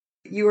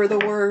You are the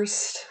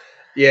worst.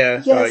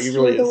 Yeah, Yes, you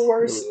really you're the is.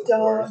 worst, Really is the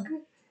worst. dog.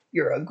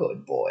 You're a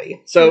good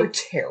boy. So- You're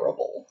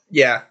terrible.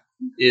 Yeah,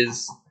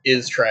 is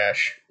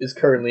trash. Is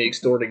currently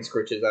extorting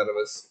scritches out of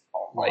us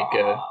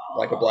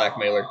like a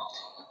blackmailer.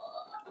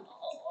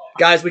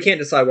 Guys, we can't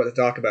decide what to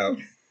talk about.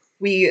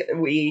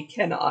 We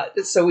cannot.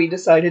 So we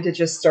decided to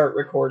just start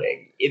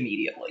recording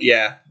immediately.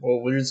 Yeah, well,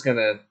 we're just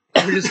gonna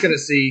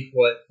see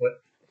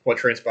what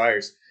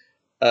transpires.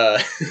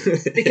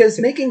 Because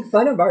making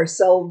fun of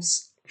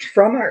ourselves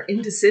from our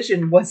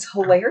indecision was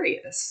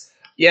hilarious.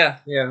 yeah,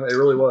 it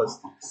really was.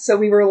 So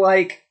we were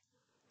like,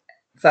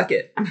 fuck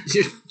it.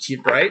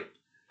 Right?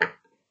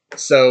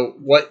 So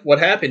what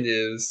happened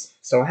is,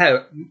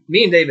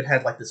 me and David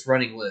had like this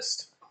running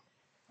list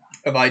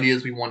of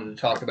ideas we wanted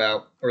to talk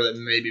about, or that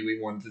maybe we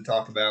wanted to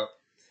talk about.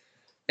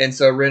 And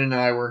so Ren and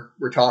I were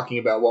talking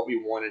about what we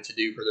wanted to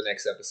do for the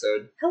next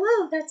episode.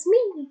 Hello, that's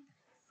me.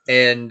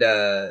 And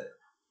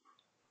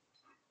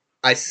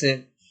I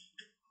sent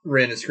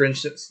Ren a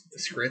screenshot.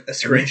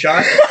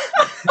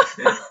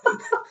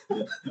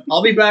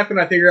 I'll be back when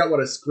I figure out what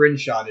a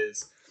screenshot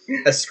is.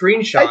 A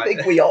screenshot. I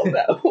think we all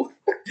know.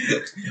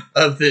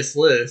 Of this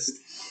list.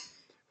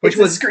 Which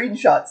was a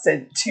screenshot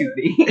sent to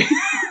me.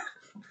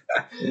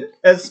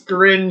 A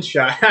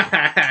screenshot.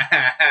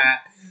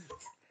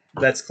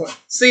 That's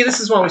see,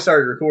 this is why we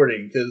started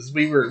recording, because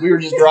we were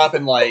just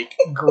dropping like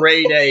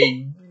grade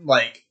A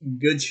like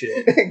good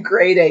shit.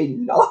 Grade A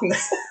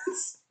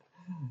nonsense.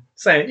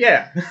 Saying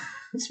yeah,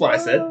 that's what I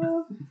said.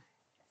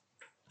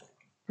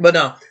 But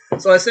no,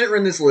 so I sent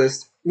Ren this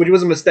list, which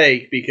was a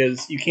mistake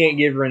because you can't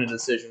give Ren a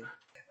decision.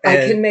 I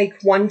can make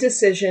one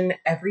decision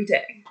every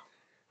day,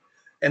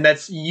 and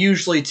that's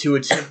usually to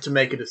attempt to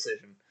make a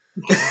decision.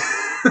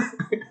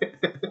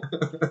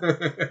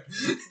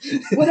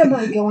 What am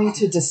I going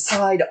to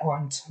decide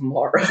on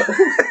tomorrow?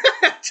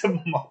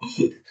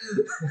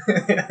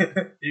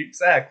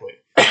 Exactly.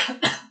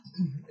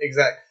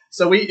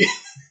 So we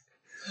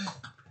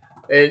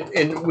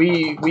and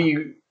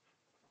we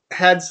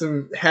had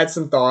some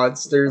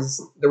thoughts. There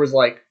was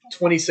like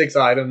 26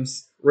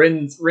 items.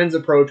 Ren's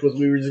approach was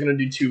we were just going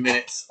to do 2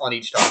 minutes on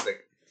each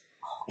topic.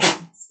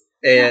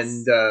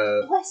 And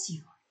bless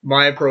you.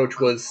 My approach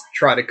was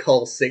try to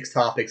cull 6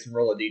 topics and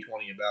roll a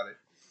d20 about it.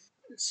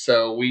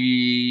 So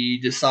we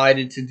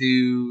decided to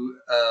do,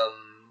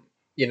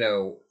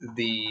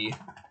 the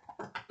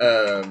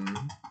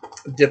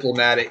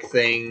diplomatic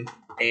thing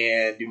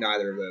and do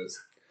neither of those.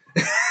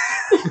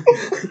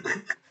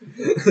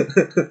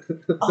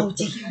 Oh,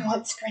 do you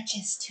want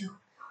scratches too?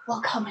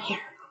 Well, come here.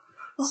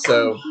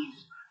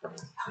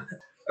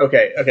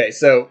 Okay.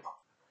 So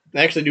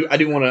actually, I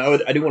do want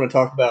to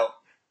talk about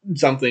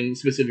something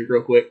specific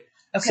real quick.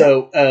 Okay.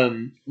 So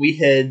we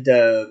had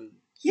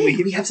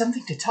we have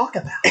something to talk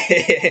about.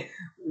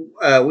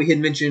 We had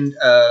mentioned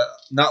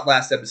not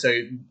last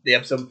episode, the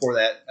episode before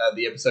that,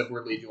 the episode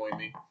where Lee joined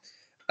me,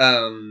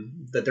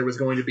 that there was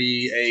going to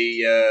be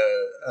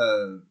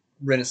a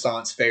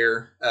Renaissance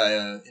fair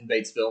in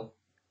Batesville,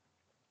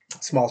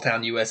 small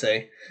town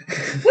USA.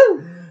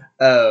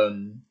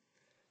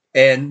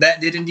 And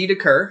that did indeed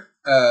occur.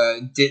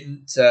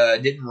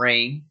 Didn't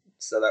rain,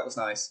 so that was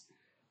nice.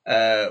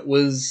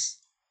 Was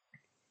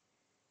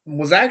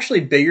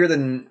actually bigger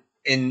than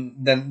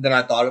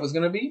I thought it was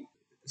going to be.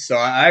 So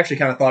I actually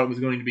kind of thought it was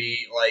going to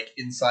be like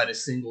inside a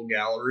single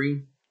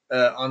gallery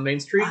on Main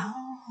Street.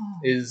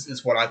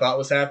 Is what I thought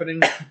was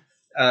happening.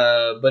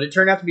 But it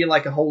turned out to be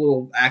like a whole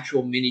little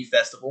actual mini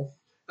festival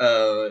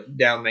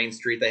down Main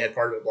Street. They had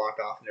part of it blocked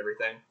off and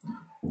everything.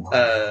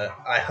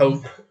 I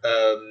hope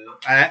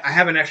I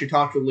haven't actually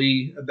talked to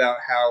Lee about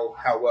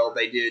how well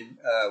they did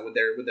with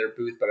their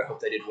booth, but I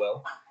hope they did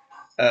well.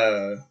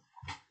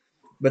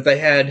 But they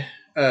had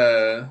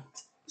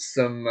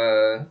some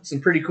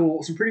pretty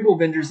cool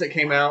vendors that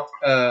came out.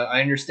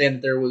 I understand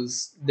that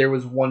there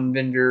was one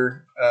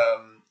vendor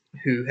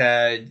who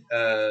had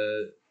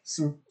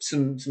some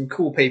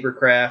cool paper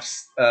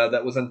crafts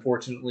that was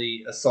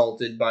unfortunately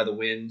assaulted by the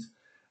wind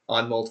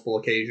on multiple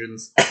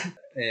occasions,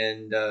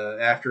 and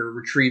after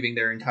retrieving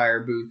their entire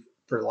booth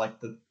for like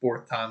the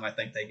 4th time, I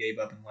think they gave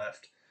up and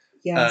left.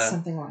 Yeah,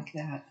 something like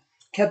that.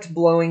 Kept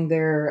blowing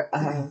their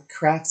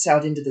crafts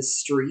out into the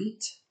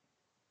street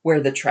where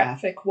the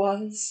traffic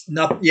was.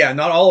 Not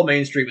all of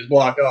Main Street was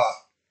blocked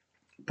off.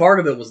 Part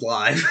of it was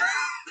live.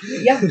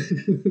 Yeah.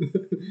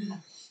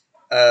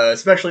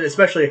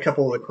 Especially a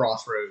couple of the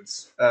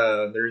crossroads.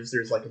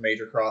 There's like a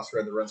major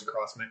crossroad that runs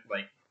across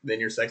like the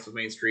intersects with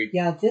Main Street.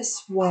 Yeah,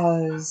 this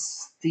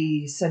was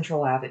the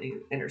Central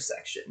Avenue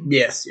intersection.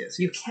 Yes.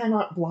 You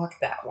cannot block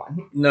that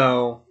one.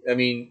 No, I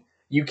mean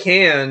you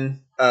can.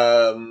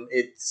 There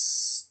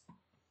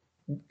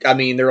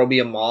will be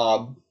a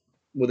mob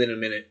within a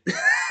minute.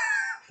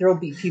 There will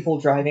be people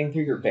driving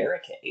through your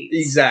barricades.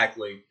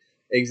 Exactly.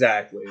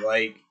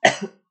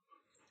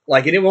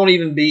 Like, and it won't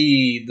even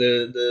be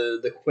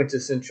the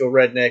quintessential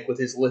redneck with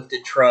his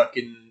lifted truck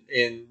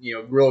and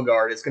grill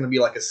guard. It's going to be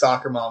like a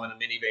soccer mom in a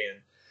minivan.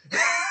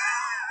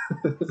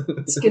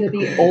 It's going to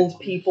be old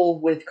people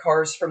with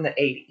cars from the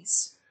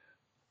 80s.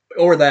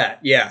 Or that,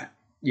 yeah.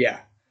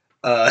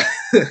 Uh,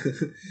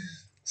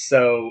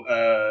 so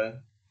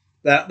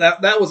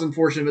that was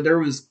unfortunate, but there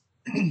was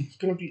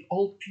gonna be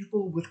old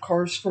people with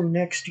cars from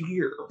next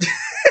year.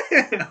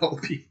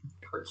 old people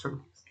cars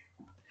from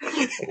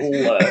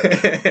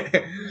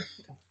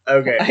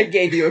Okay. I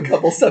gave you a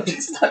couple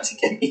subjects not to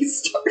get me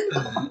started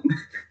on.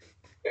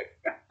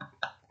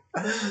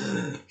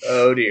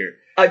 Oh dear.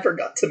 I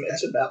forgot to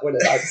mention that one,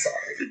 and I'm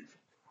sorry.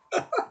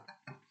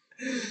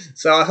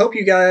 So I hope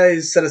you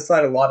guys set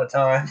aside a lot of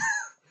time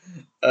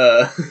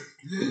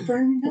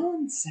for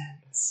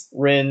nonsense.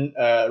 Ren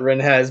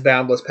has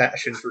boundless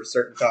passion for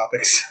certain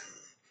topics.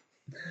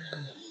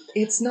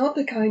 It's not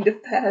the kind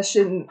of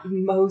passion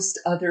most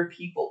other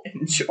people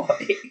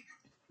enjoy.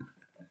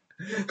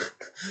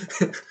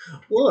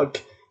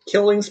 Look,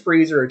 killing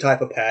sprees are a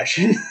type of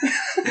passion.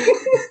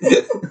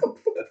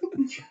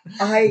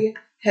 I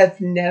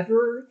have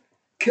never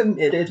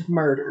committed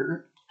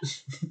murder.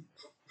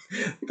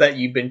 That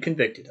you've been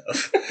convicted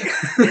of.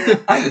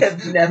 I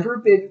have never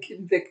been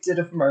convicted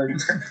of murder.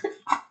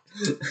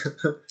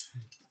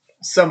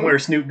 Somewhere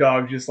Snoop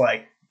Dogg just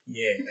like,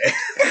 yeah.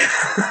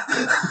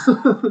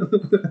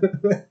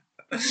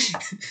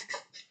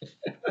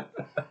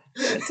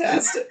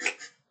 Fantastic.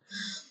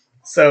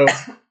 So,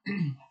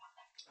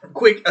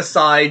 quick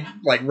aside,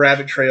 like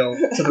rabbit trail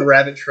to the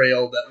rabbit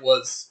trail that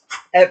was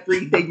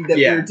everything that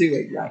we're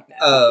doing right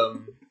now.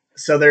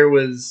 So there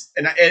was,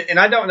 and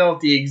I don't know if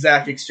the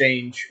exact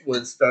exchange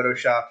was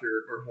photoshopped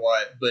or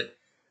what, but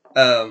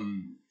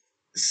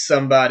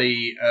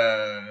somebody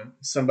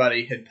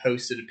had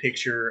posted a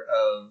picture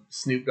of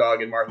Snoop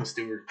Dogg and Martha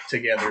Stewart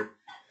together,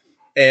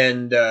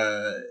 and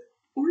or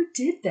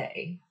did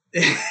they?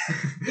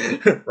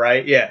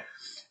 Right? Yeah.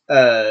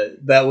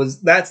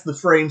 That's the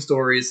frame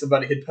story.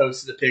 Somebody had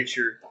posted a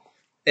picture,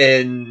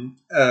 and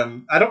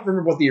I don't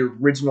remember what the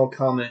original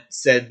comment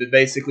said, but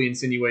basically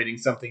insinuating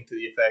something to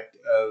the effect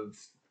of,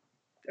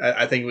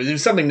 I think it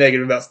was something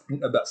negative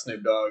about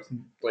Snoop Dogg,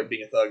 like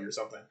being a thug or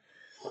something.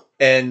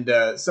 And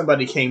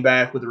somebody came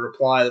back with a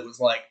reply that was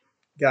like,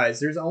 guys,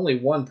 there's only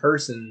one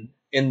person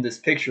in this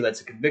picture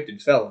that's a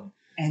convicted felon.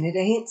 And it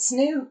ain't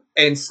Snoop.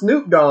 And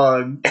Snoop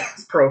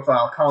Dogg's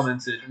profile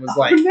commented and was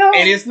like, no.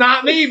 And it's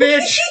not me,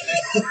 bitch.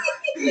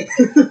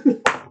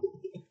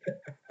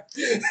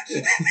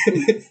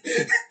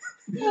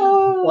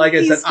 Like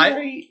I said,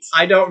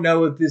 I don't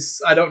know if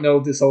this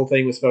whole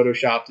thing was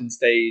photoshopped and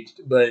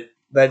staged, but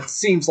that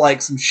seems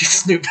like some shit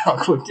Snoop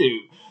Dogg would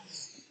do.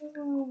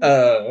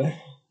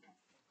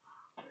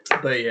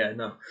 But yeah,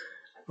 no.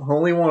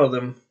 Only one of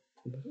them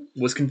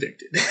was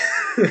convicted.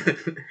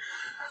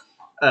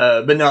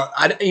 But no,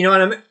 I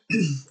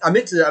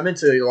meant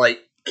to like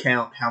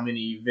count how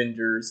many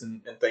vendors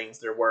and things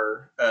there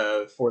were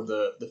for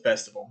the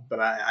festival, but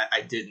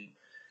I didn't.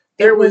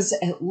 There was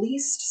at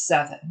least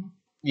 7.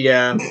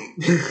 Yeah.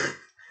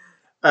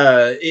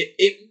 I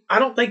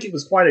don't think it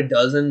was quite a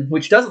dozen,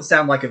 which doesn't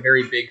sound like a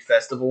very big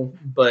festival,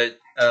 but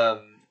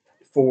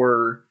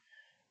for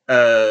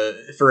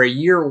a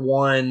year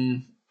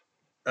one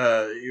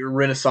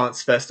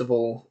Renaissance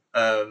festival,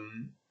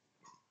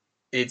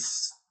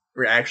 it's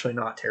actually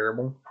not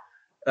terrible.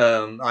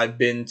 I've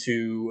been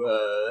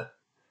to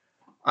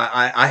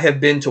I have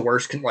been to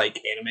worse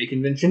like anime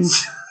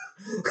conventions,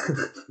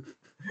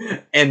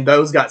 and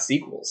those got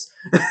sequels.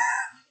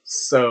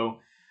 So,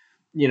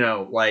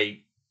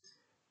 like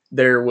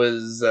there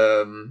was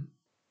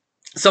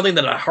something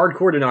that I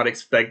hardcore did not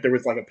expect. There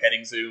was like a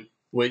petting zoo,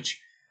 which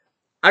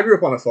I grew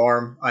up on a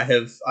farm. I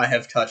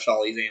have touched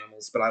all these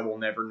animals, but I will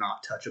never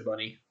not touch a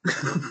bunny.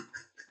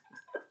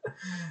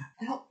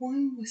 That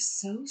one was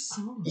so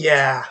soft.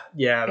 Yeah,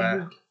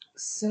 that.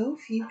 So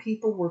few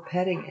people were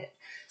petting it.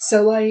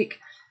 So like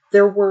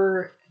there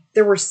were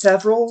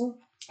several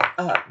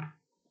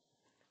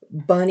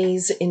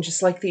bunnies in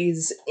just like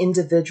these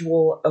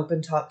individual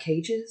open top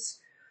cages,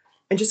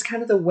 and just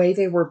kind of the way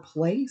they were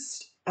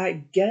placed,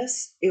 I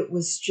guess it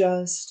was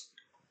just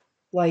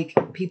like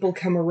people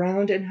come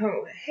around and,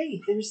 oh,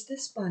 hey, there's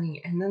this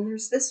bunny, and then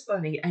there's this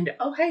bunny, and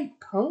oh, hey,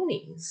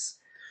 ponies.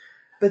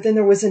 But then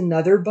there was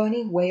another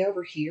bunny way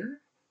over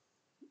here.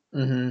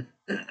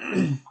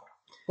 Mm-hmm.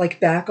 Like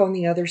back on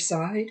the other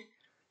side.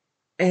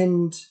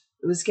 And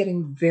it was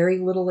getting very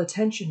little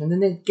attention. And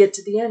then they'd get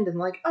to the end and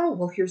like, oh,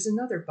 well, here's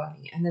another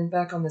bunny. And then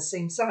back on the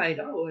same side,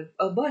 oh,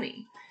 a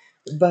bunny.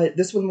 But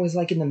this one was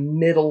like in the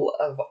middle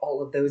of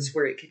all of those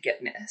where it could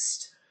get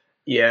missed.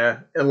 Yeah,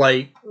 and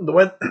like the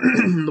way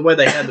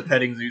they had the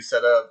petting zoo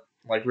set up,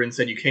 like Ren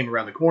said, you came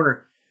around the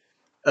corner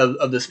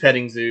of this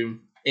petting zoo,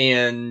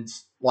 and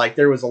like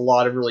there was a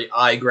lot of really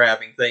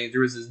eye-grabbing things.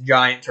 There was this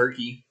giant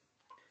turkey,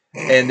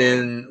 and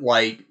then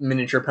like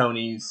miniature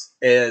ponies,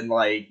 and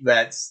like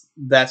that's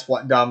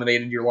what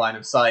dominated your line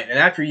of sight. And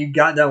after you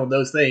got done with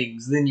those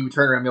things, then you would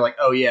turn around and be like,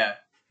 oh yeah,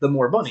 the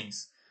more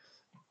bunnies.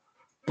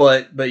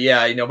 But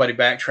yeah, nobody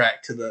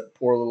backtracked to the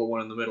poor little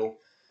one in the middle.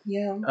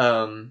 Yeah.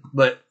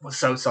 But it was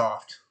so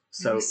soft.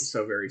 So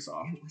very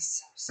soft. It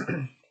was so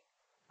soft.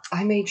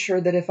 I made sure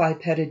that if I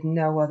petted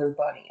no other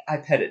bunny, I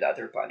petted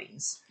other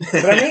bunnies.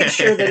 But I made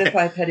sure that if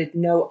I petted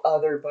no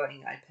other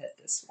bunny, I pet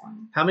this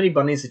one. How many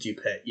bunnies did you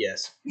pet?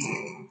 Yes.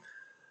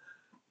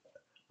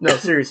 No,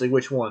 seriously,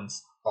 which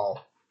ones?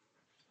 All.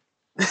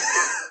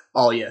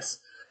 All, yes.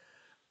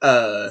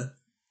 But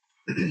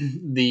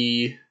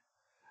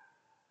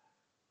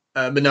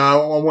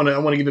no, I want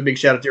to give a big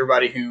shout out to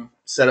everybody who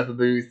set up a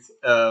booth,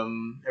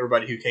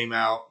 everybody who came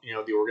out,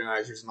 the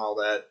organizers and all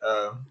that,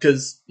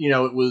 because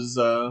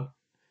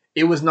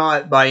it was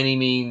not by any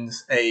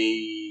means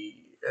a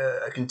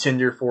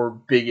contender for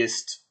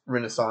biggest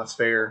Renaissance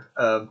fair,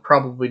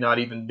 probably not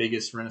even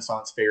biggest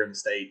Renaissance fair in the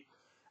state,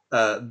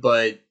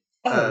 but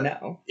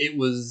no, it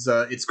was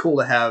it's cool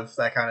to have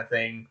that kind of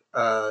thing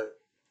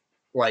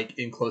like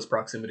in close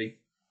proximity.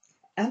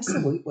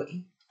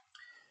 Absolutely.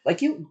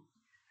 Like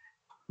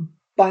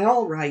by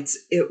all rights,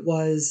 it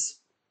was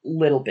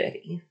little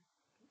bitty,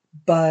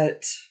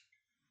 but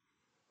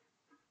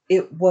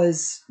it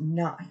was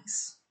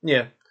nice.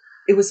 Yeah.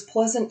 It was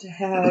pleasant to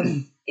have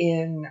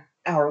in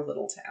our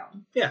little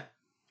town. Yeah.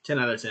 10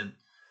 out of 10.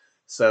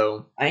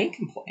 So I ain't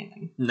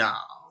complaining. No.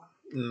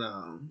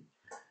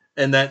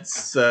 And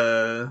that's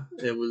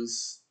it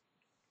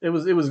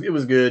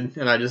was good,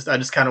 and I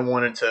just kind of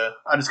wanted to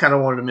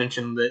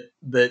mention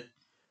that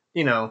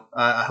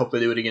I hope they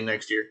do it again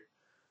next year.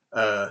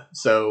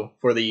 So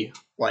for the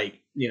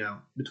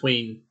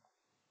between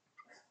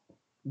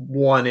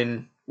 1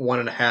 and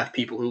 1.5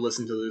 people who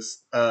listen to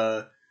this,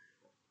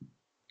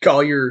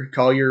 call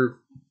your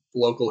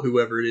local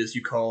whoever it is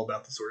you call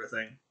about this sort of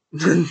thing.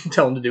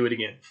 Tell them to do it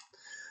again.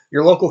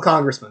 Your local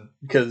congressman,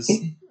 because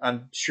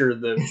I'm sure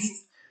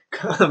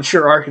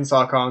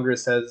Arkansas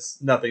Congress has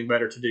nothing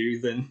better to do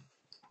than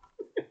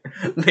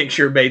make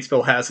sure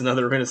Batesville has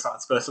another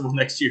Renaissance Festival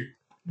next year.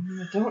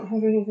 I don't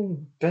have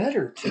anything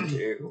better to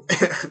do.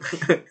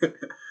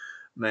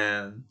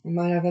 Man. You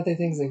might have other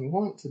things they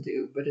want to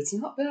do, but it's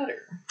not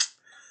better.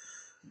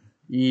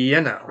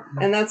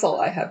 And that's all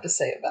I have to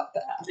say about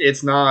that.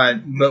 It's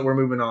not, but we're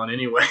moving on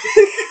anyway.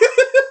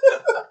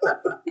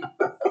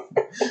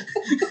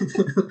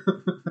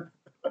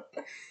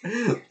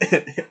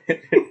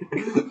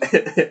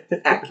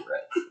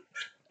 Accurate.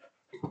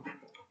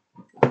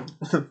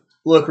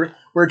 Look,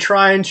 we're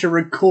trying to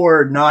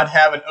record, not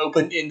have an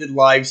open-ended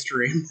live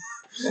stream.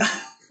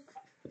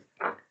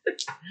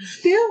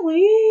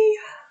 Billy,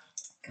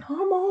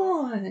 come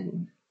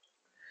on.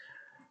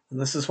 And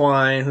this is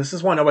why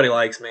nobody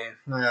likes me.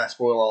 I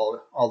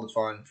spoil all the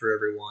fun for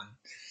everyone.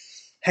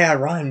 Hey, I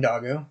rhymed,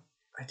 doggo.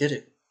 I did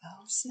it.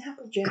 Oh,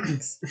 Snapple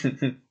Jacks.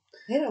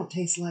 They don't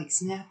taste like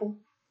Snapple.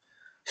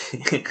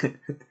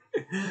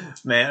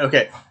 Man,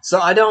 okay. So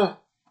I don't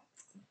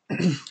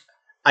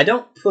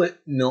put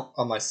milk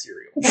on my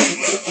cereal.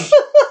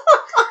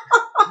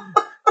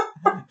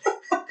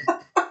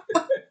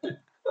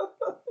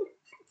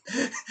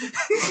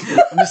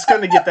 I'm just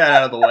going to get that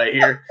out of the way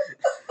here.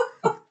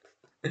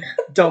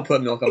 Don't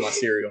put milk on my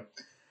cereal.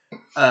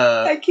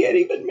 I can't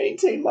even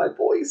maintain my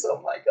voice.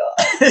 Oh my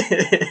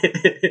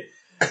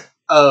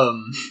god.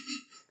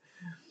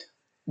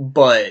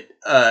 But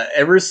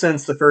ever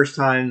since the first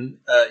time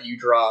you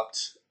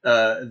dropped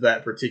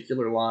that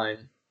particular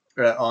line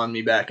on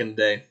me back in the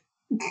day,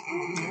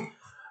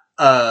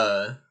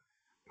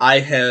 I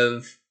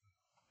have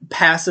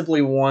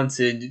passively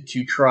wanted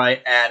to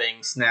try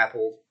adding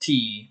Snapple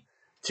tea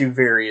to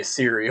various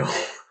cereal.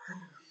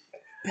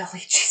 Billy,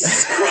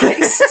 Jesus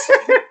Christ.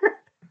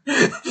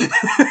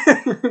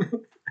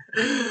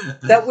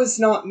 That was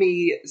not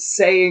me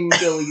saying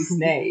Billy's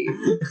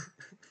name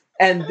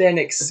and then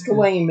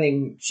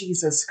exclaiming,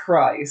 Jesus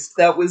Christ.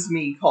 That was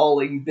me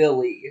calling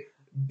Billy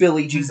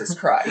Jesus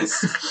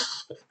Christ.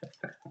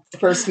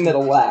 First,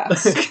 middle,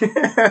 last.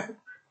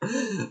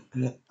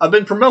 I've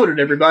been promoted,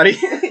 everybody.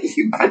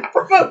 You've been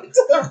promoted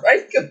to the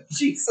rank of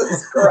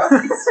Jesus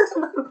Christ.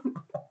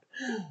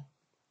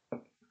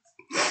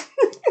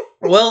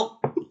 Well,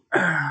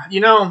 I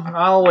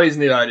always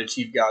knew I'd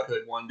achieve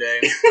godhood one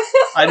day.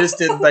 I just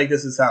didn't think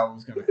this is how it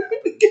was going to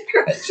happen.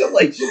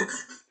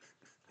 Congratulations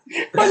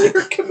on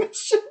your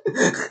commission.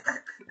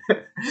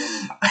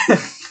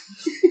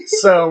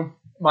 So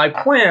my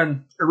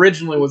plan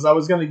originally was I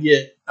was going to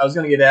get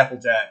Apple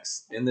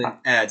Jacks and then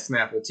add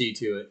Snapple tea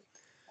to it,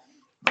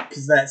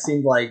 because that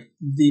seemed like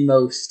the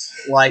most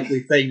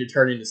likely thing to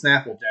turn into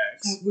Snapple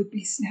Jacks. That would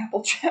be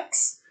Snapple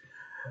Jacks.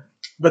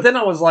 But then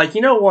I was like,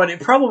 you know what? It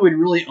probably would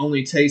really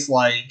only taste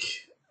like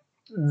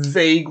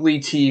vaguely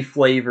tea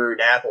flavored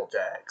Apple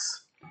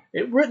Jacks.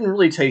 It wouldn't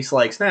really taste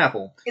like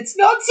Snapple. It's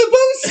not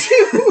supposed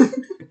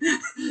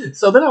to.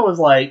 So then I was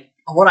like,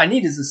 what I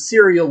need is a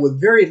cereal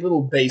with very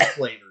little base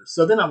flavor.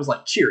 So then I was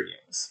like,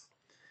 Cheerios.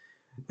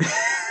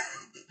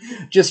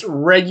 Just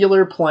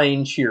regular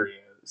plain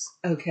Cheerios.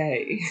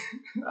 Okay.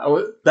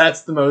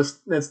 That's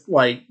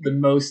like the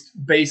most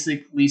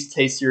basic, least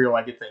taste cereal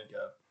I could think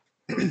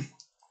of.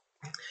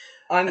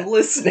 I'm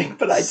listening,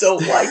 but I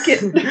don't like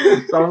it.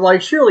 So I was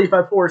like, surely if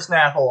I pour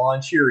Snapple on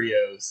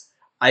Cheerios,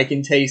 I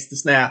can taste the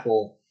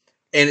Snapple,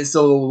 and it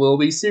still will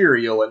be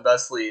cereal, and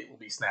thusly it will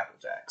be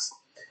Snapple Jacks.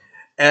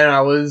 And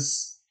I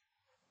was.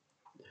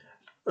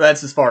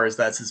 That's as far as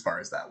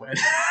that went.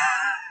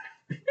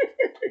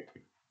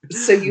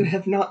 So you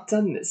have not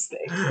done this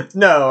thing.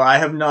 No, I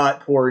have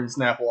not poured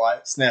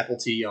Snapple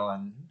tea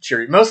on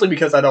Cheerios. Mostly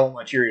because I don't want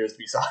my Cheerios to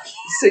be soggy.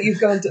 So you've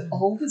gone to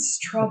all this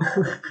trouble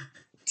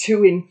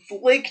to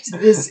inflict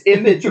this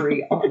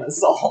imagery on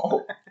us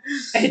all.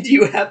 And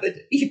you haven't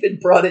even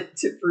brought it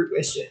to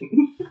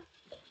fruition.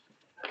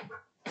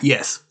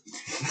 Yes.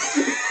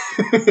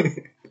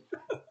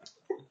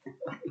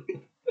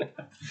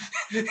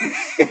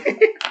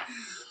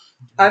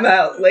 I'm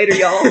out. Later,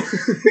 y'all.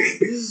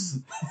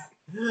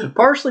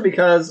 Partially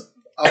because,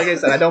 like I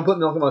said, I don't put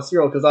milk in my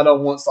cereal because I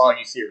don't want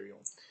soggy cereal.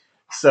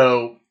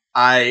 So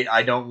I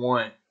don't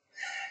want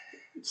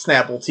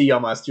Snapple tea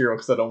on my cereal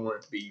because I don't want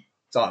it to be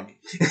soggy.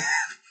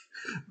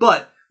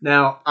 But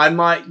now I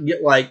might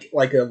get like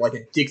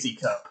a Dixie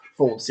cup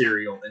full of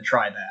cereal and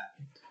try that.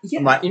 Yeah.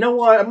 I'm like, you know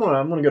what? I'm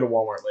gonna go to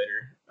Walmart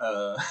later.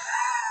 I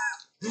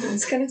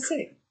was gonna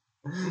say,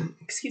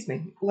 excuse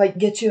me, like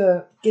get you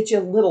a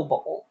little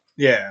bowl.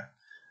 Yeah,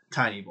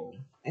 tiny bowl.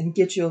 And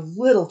get you a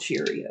little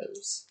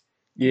Cheerios.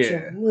 Yeah, Get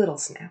you a little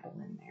Snapple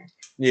in there.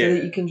 yeah, So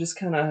that you can just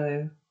kind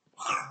of.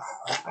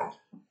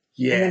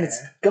 yeah. And then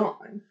it's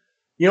gone.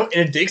 You know,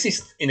 in a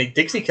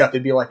Dixie cup,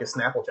 it'd be like a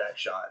Snapple Jack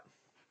shot.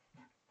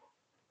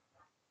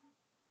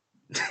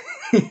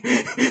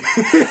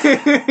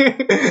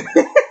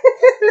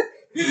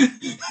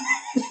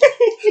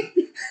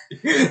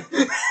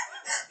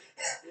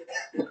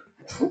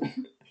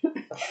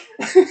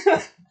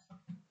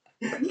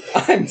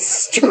 I'm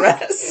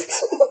stressed.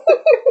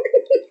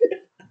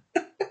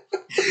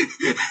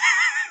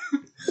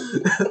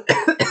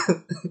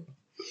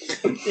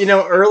 You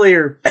know,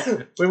 earlier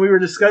when we were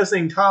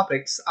discussing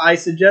topics, I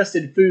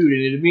suggested food,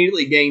 and it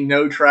immediately gained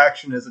no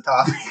traction as a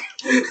topic.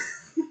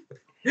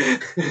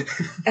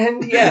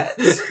 And yet,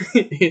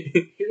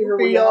 here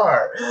we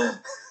are.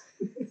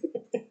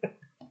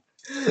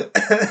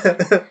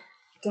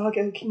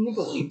 Doggo, can you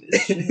believe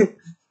this shit?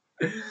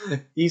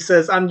 He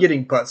says, I'm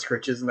getting butt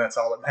scritches, and that's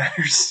all that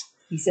matters.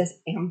 He says,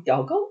 am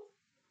doggo?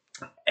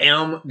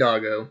 Am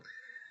doggo.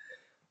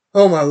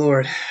 Oh, my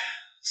lord.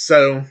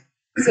 So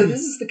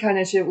this is the kind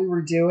of shit we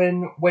were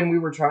doing when we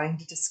were trying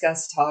to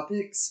discuss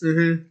topics.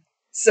 Mm-hmm.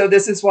 So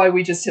this is why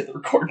we just hit the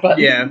record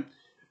button. Yeah.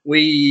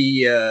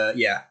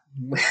 Yeah.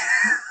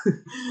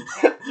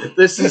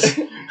 This is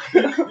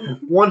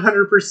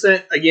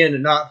 100%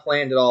 again not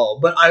planned at all.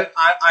 But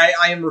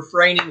I am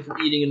refraining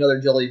from eating another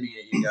jelly bean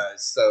at you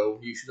guys, so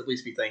you should at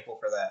least be thankful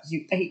for that.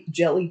 You ate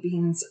jelly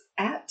beans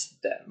at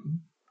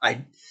them.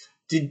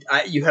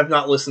 You have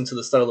not listened to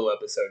the solo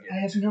episode yet.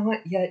 I have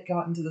not yet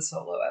gotten to the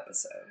solo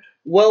episode.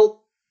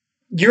 Well,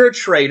 you're a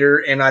traitor,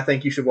 and I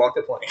think you should walk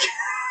the plank.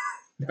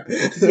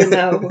 You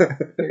know,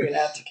 you're gonna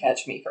have to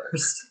catch me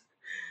first.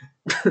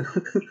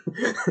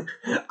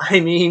 I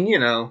mean, you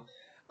know,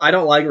 I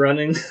don't like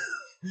running,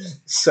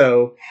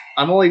 so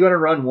I'm only going to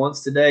run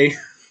once today,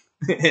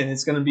 and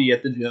it's going to be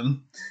at the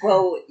gym.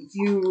 Well,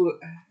 you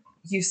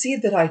see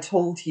that I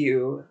told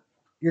you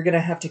you're going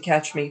to have to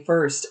catch me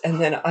first,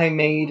 and then I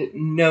made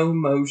no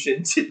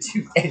motion to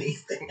do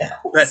anything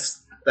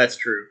else. That's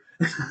true.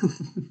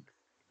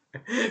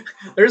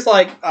 There's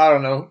like, I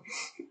don't know,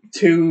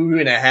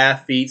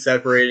 2.5 feet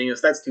separating us.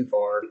 That's too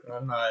far.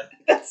 I'm not.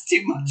 That's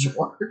too much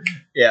work.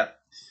 Yeah.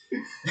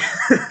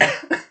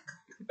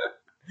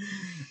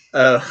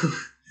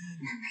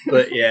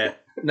 But yeah.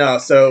 No,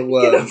 so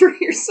get over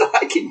here so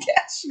I can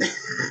catch you.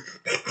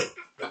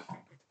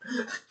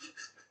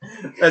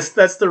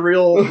 That's the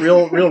real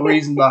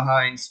reason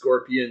behind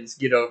Scorpion's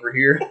get over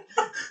here.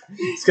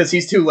 It's because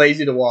he's too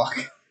lazy to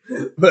walk.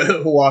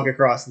 But walk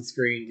across the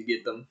screen to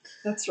get them.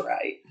 That's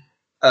right.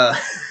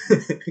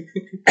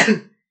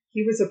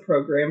 He was a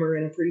programmer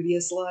in a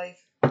previous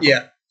life.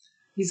 Yeah.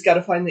 He's got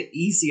to find the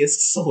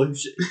easiest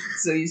solution.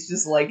 So he's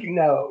just like,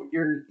 no,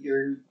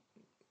 you're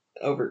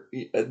over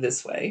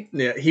this way.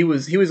 Yeah, he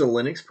was a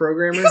Linux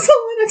programmer. He was a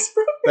Linux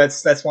programmer.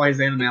 That's why his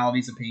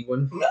animality's a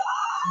penguin.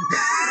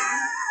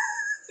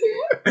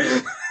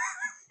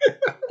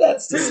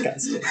 That's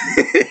disgusting.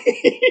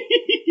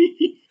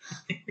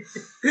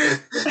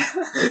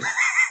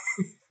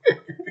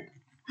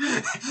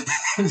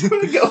 I'm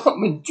gonna go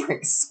home and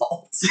drink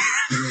salt.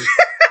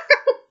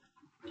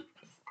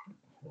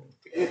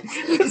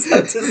 Because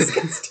that's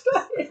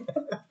disgusting.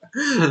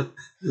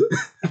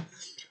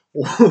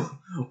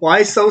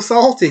 Why so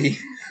salty?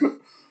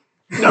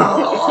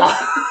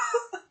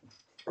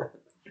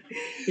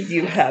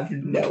 You have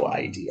no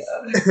idea.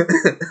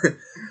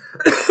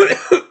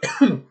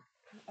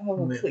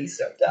 Oh, please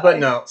don't die. But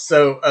no,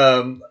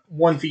 so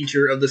one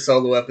feature of the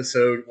solo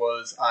episode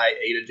was I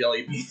ate a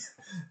jelly bean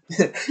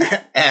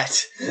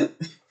at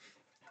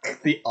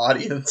the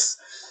audience.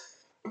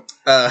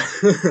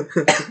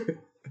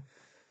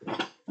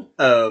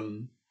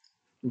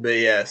 But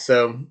yeah,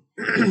 so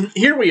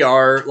here we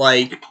are,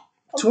 like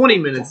 20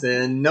 minutes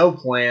in, no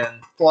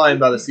plan, flying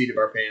by the seat of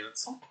our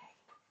pants.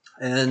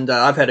 And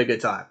I've had a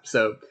good time.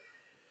 So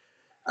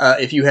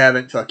if you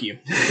haven't, fuck you.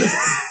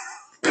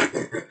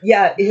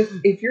 Yeah,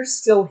 if you're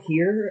still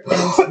here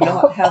and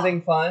not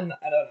having fun,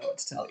 I don't know what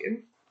to tell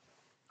you.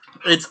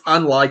 It's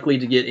unlikely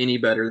to get any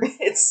better.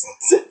 It's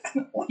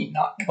definitely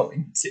not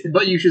going to.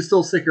 But you should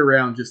still stick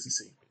around just to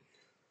see.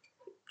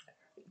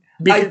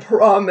 I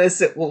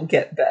promise it will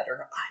get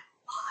better. I'm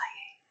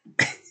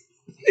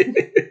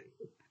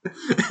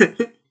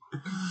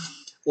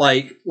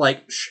lying.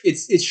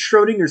 It's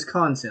Schrodinger's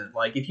content.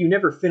 Like, if you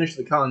never finish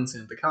the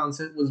content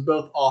was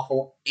both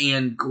awful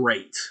and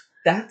great.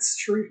 That's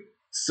true.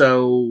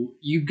 So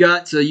you've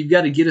got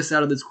to get us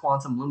out of this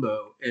quantum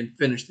limbo and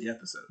finish the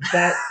episode.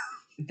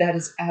 That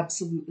is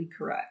absolutely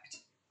correct.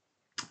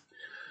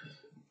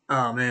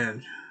 Oh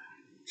man,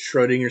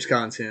 Schrodinger's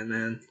content,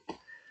 man.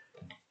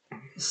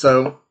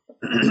 So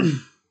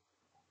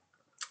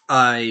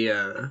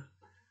I'll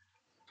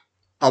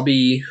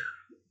be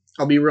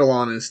real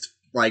honest.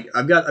 Like,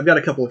 I've got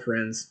a couple of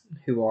friends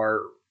who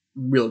are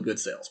real good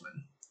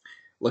salesmen.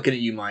 Looking at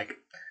you, Mike.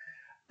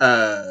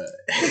 For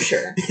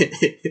sure.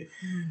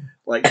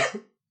 Like,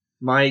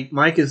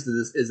 Mike is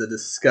a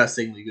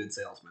disgustingly good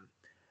salesman.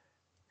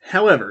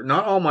 However,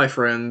 not all my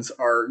friends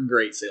are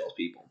great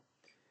salespeople.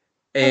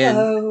 And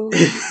Hello.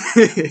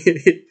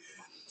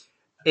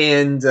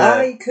 and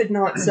I could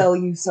not sell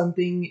you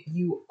something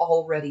you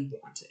already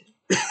wanted.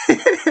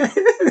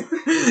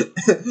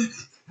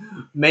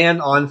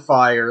 Man on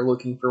fire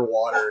looking for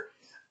water.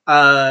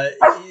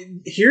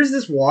 Here's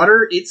this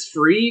water. It's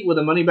free with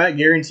a money back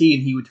guarantee,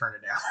 and he would turn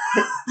it down.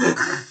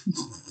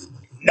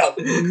 No.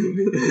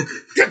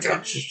 Get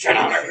that shit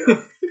out of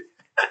here.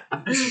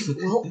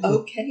 Well,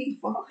 okay,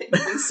 fine.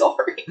 I'm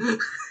sorry.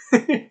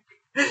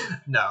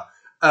 No.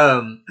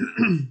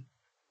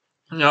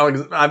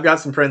 No, I've got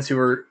some friends who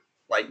are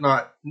like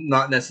not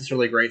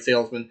necessarily great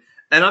salesmen,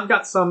 and I've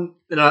got some,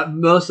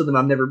 and most of them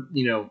I've never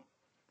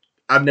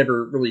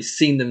really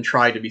seen them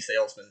try to be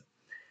salesmen.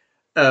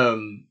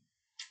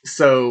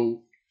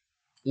 So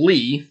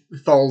Lee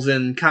falls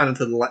in kind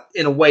of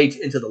in a way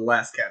into the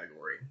last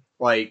category.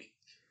 Like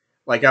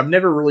I've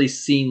never really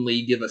seen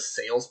Lee give a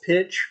sales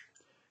pitch.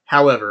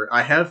 However,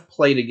 I have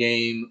played a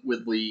game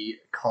with Lee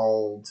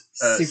called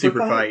Super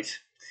Fight.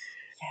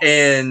 Yes.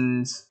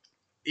 And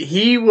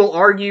he will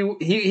argue.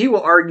 He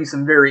will argue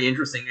some very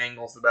interesting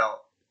angles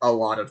about a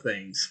lot of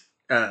things.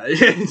 I'll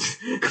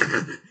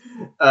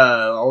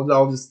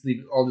just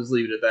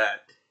leave it at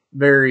that.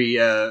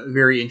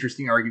 Very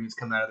interesting arguments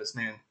come out of this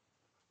man.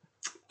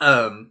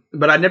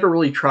 But I never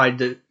really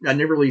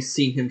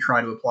seen him try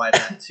to apply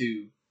that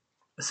to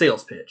a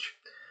sales pitch.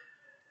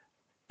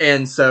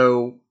 And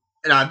so,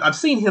 and I've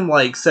seen him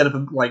like set up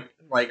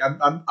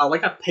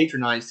I've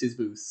patronized his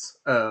booths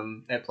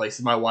at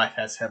places my wife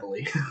has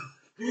heavily.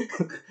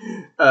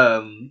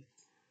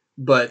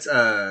 But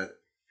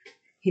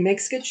he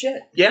makes good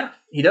shit. Yeah,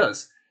 he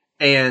does.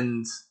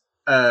 And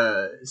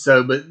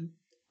but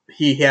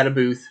he had a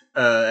booth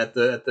at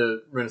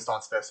the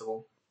Renaissance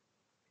Festival,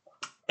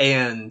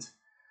 and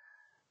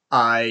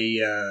I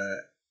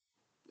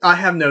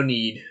have no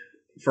need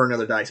for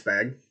another dice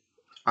bag.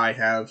 I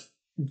have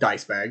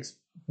dice bags.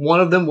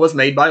 One of them was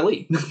made by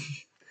Lee,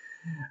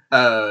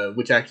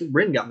 which actually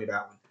Bryn got me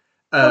that one.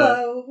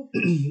 Hello.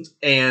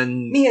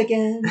 And me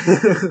again.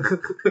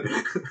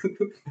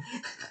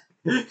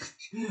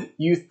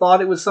 You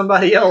thought it was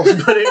somebody else,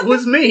 but it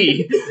was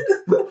me.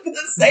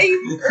 The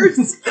same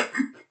person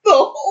the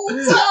whole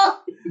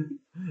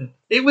time.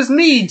 It was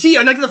me. Gee,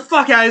 I knocked the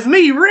fuck out. It's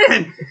me,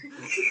 Ren.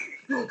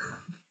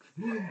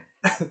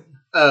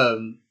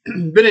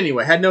 But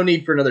anyway, had no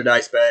need for another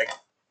dice bag.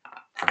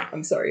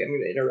 I'm sorry, I'm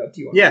going to interrupt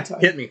you. Yeah,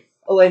 hit me.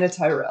 Elena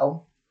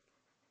Tyrell.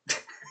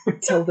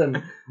 Tell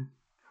them.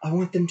 I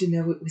want them to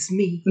know it was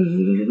me.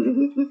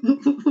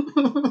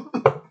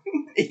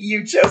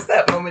 You chose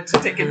that moment to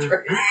take a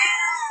drink.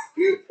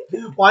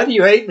 Why do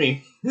you hate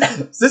me?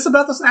 Is this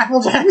about the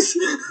Snapplejacks?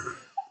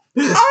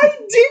 I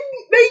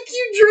didn't make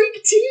you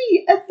drink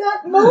tea at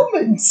that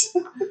moment.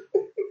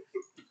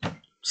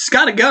 She's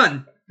got a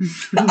gun.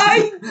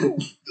 I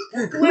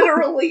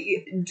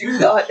literally do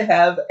not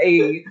have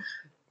a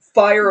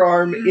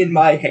firearm in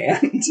my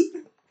hand.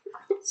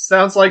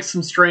 Sounds like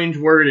some strange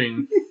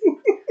wording.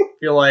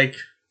 Feel like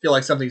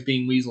something's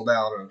being weaseled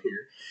out of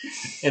here.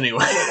 Anyway.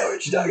 I don't know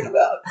what you're talking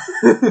about.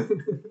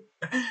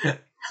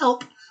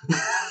 Help.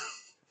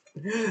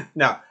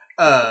 No.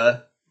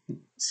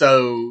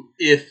 So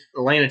if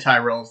Elena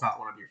Tyrell is not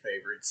one of your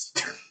favorites.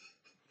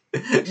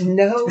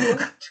 No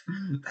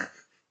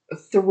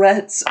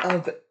threats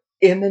of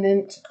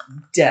imminent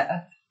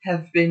death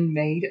have been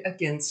made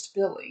against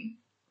Billy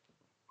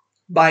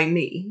by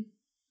me.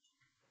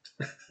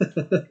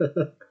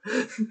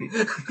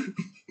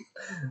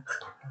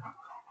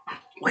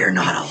 We're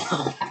not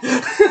alone.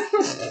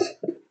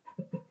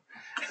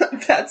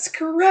 That's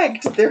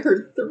correct. There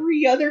are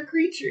 3 other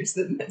creatures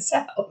in this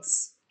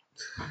house.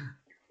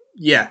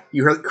 Yeah,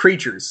 you heard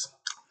creatures.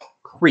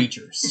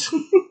 Creatures.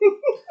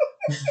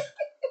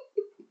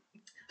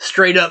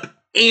 Straight up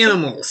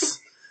animals.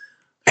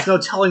 There's no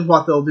telling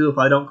what they'll do if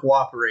I don't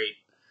cooperate.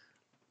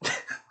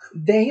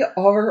 They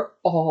are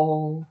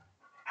all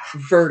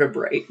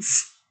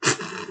vertebrates.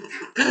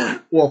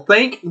 Well,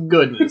 thank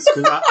goodness,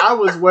 because I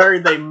was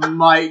worried they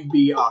might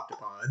be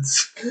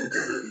octopods.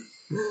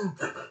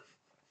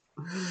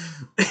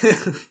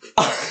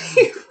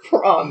 I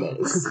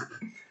promise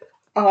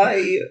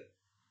I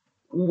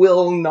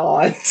will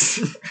not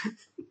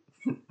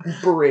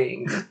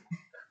bring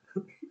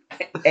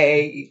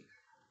a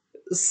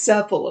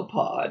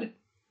cephalopod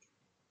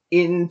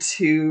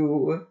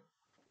into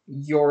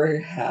your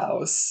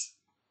house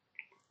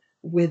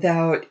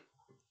without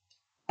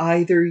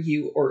either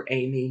you or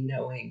Amy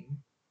knowing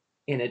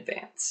in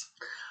advance.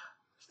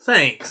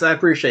 Thanks, I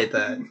appreciate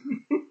that.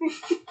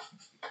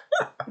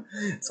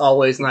 It's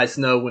always nice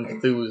to know when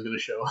Cthulhu is going to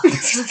show up.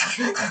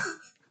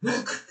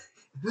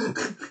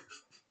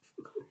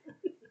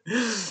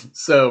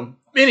 So,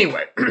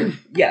 anyway.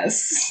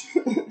 Yes.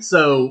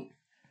 So,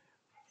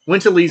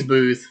 went to Lee's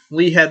booth.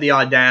 Lee had the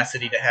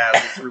audacity to have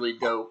this really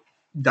dope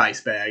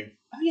dice bag.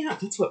 Oh yeah,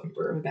 that's what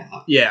we're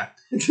about. Yeah.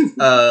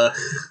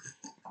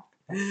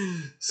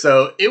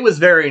 So it was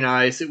very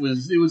nice. It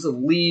was a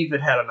leaf.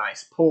 It had a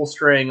nice pull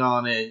string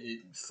on it.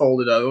 It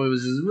folded up. It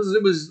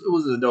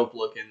was a dope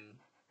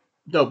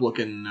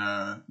looking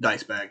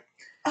dice bag.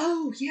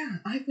 Oh yeah,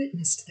 I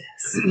witnessed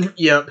this.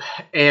 Yep.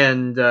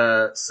 And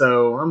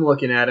so I'm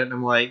looking at it and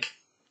I'm like,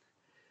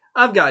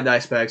 I've got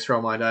dice bags for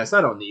all my dice.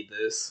 I don't need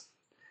this.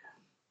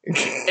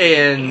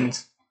 And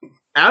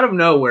out of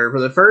nowhere,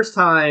 for the first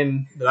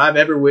time that I've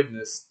ever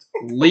witnessed,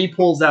 Lee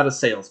pulls out a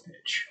sales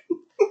pitch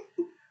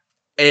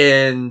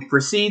and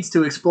proceeds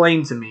to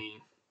explain to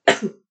me.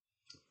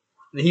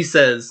 He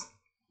says,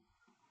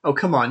 "Oh,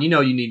 come on, you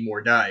know you need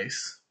more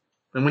dice.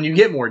 And when you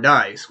get more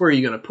dice, where are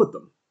you going to put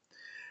them?"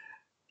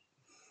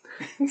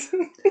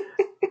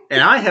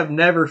 And I have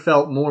never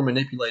felt more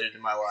manipulated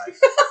in my life.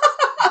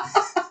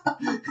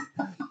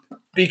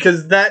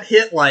 Because that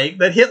hit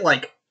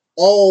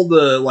all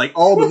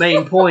the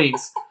main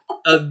points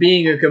of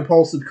being a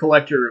compulsive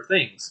collector of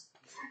things.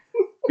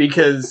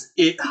 Because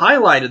it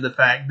highlighted the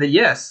fact that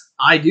yes,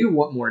 I do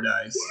want more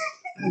dice.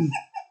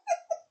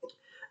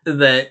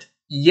 That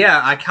yeah,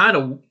 I kind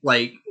of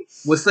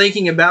was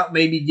thinking about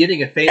maybe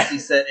getting a fancy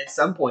set at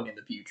some point in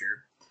the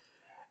future.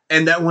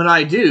 And that when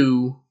I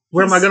do,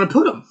 where am I going to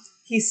put them?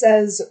 He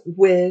says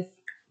with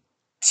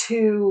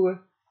 2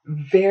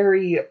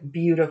 very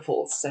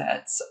beautiful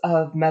sets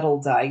of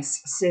metal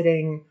dice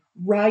sitting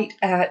right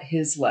at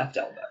his left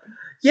elbow.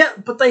 Yeah,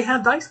 but they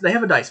have dice. They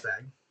have a dice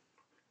bag.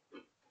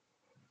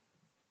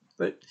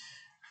 But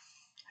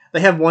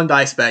they have 1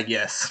 dice bag,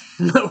 yes.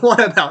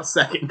 What about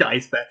second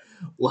dice bag?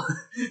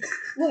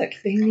 Look,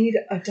 they need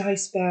a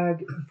dice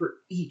bag for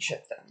each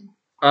of them.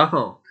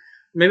 Uh-huh.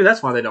 Maybe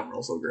that's why they don't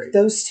roll so great.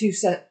 Those two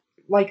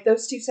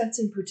sets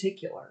in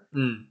particular.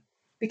 Mm.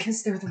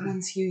 Because they're the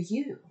ones you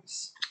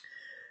use.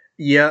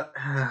 Yeah.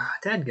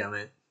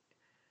 Dadgummit.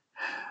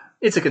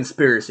 It's a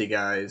conspiracy,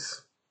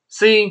 guys.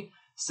 See,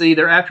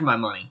 they're after my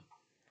money.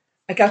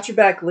 I got your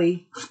back,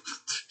 Lee.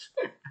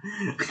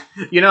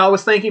 You know, I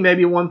was thinking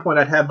maybe at one point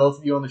I'd have both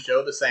of you on the show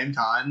at the same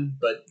time,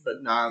 but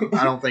no,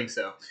 I don't think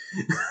so.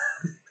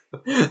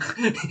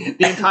 The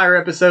entire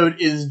episode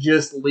is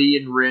just Lee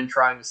and Ren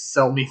trying to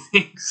sell me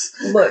things.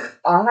 Look,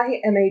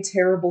 I am a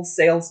terrible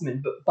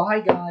salesman, but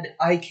by God,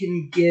 I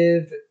can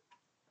give...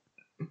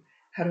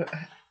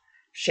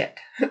 Shit.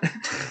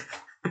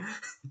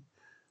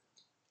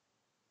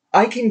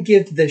 I can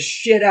give the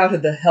shit out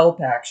of the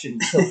help action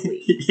to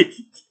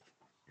Lee.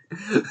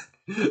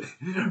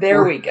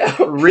 There we go.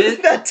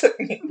 That took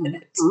me a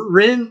minute.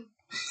 Ren...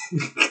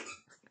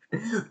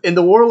 In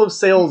the world of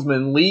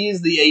salesmen, Lee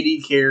is the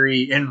AD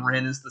carry and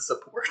Ren is the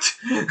support.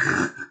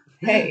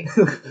 Hey,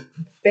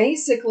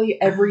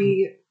 basically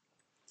every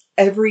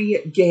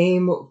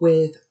game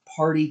with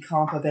party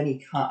comp of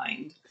any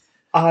kind,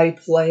 I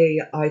play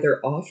either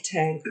off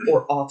tank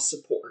or off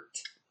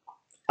support.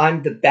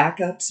 I'm the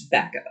backup's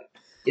backup.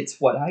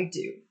 It's what I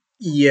do.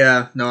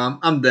 Yeah, no,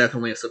 I'm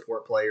definitely a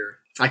support player.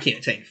 I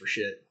can't tank for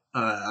shit.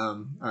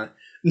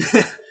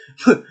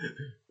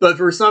 But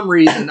for some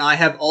reason, I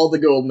have all the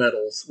gold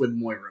medals with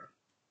Moira.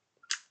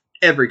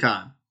 Every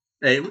time.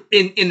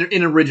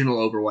 In original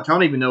Overwatch. I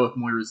don't even know if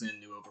Moira's in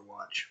new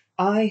Overwatch.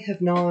 I have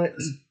not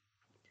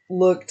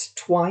looked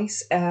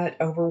twice at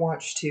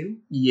Overwatch 2.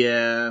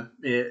 Yeah.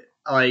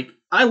 I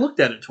looked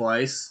at it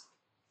twice.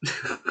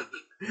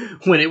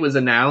 When it was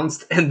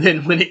announced, and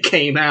then when it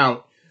came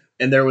out,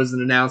 and there was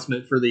an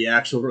announcement for the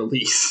actual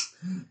release.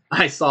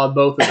 I saw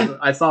both of them.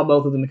 I saw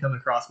both of them come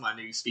across my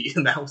newsfeed,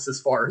 and that was as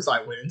far as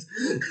I went.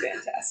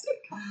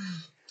 Fantastic.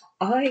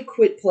 I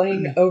quit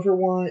playing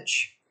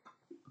Overwatch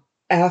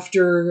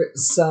after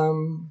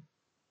some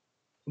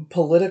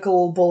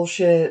political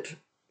bullshit.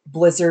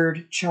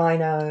 Blizzard,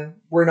 China,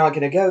 we're not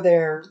going to go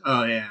there.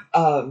 Oh yeah.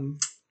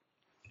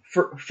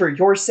 For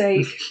your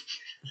sake,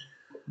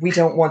 we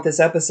don't want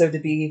this episode to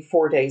be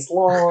 4 days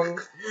long.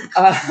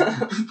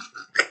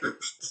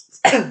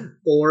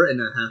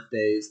 4.5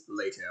 days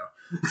later.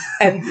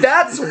 And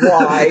that's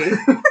why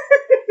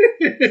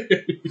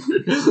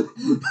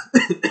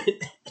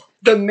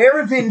the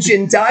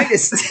Merovingian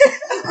dynasty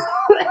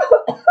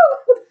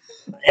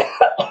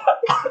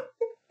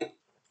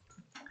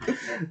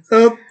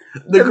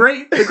The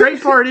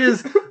great part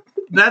is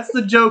that's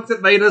the joke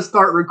that made us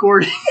start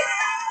recording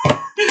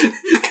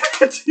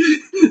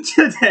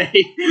today.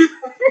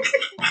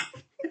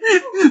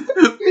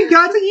 We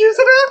got to use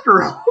it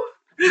after all.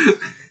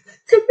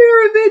 The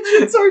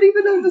Merovingians aren't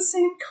even on the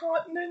same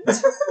continent.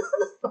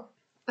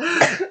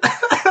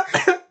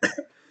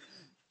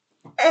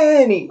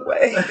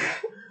 Anyway,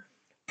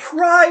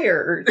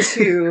 prior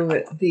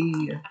to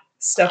the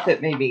stuff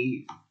that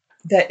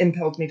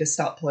impelled me to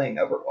stop playing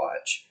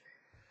Overwatch.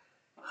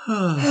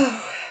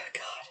 Oh,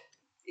 God.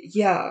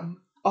 Yeah,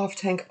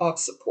 off-tank,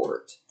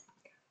 off-support.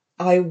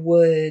 I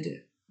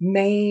would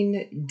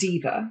main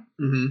D.Va.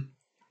 Mm-hmm.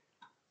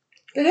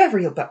 But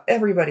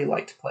everybody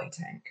liked to play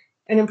tank.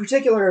 And in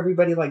particular,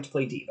 everybody liked to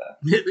play D.Va.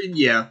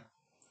 Yeah.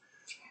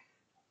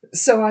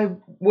 So I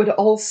would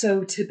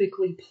also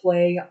typically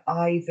play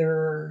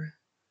either...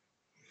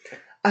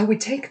 I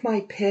would take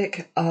my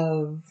pick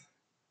of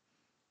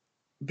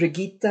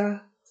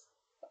Brigitte,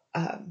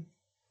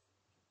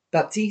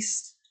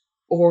 Baptiste,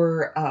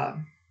 or...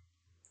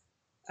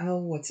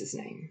 what's his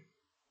name?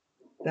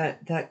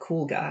 That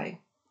cool guy.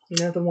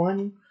 You know the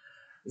one?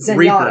 Zenyatta.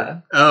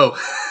 Reaper. Oh.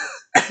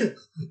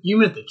 You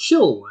meant the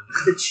chill one.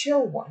 The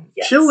chill one,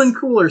 yes. Chill and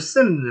cool are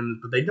synonyms,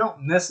 but they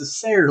don't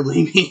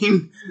necessarily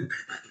mean...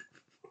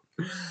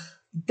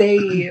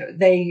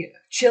 They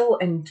chill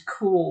and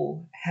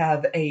cool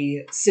have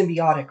a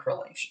symbiotic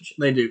relationship.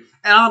 They do.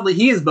 And oddly,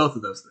 he is both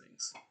of those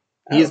things.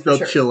 He is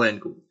both chill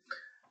and cool.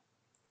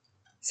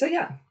 So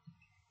yeah.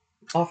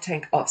 Off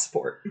tank, off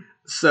support.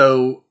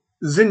 So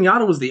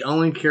Zenyatta was the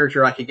only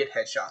character I could get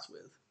headshots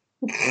with.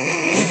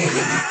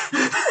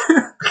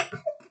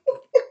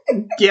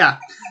 Yeah.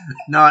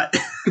 Not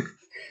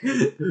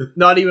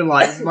even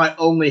like my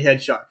only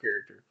headshot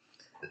character.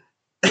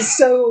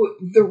 So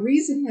the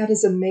reason that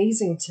is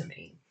amazing to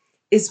me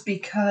is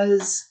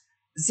because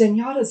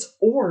Zenyatta's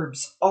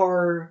orbs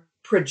are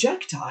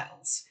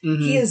projectiles.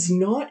 Mm-hmm. He is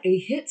not a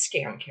hit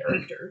scan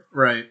character.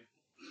 Right.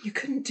 You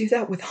couldn't do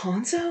that with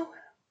Hanzo?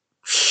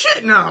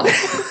 Shit, no.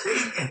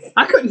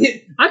 I couldn't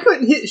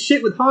hit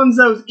shit with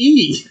Hanzo's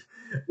E.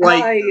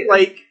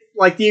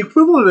 Like the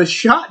equivalent of a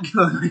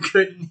shotgun, I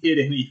couldn't hit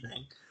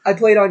anything. I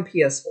played on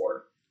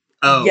PS4.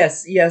 Oh.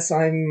 Yes,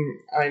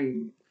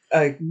 I'm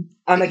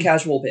a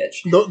casual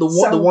bitch.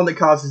 The one that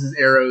causes his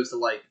arrows to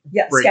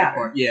break scatter.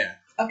 apart. Yeah.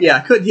 Okay. Yeah, I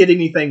couldn't hit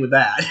anything with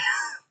that.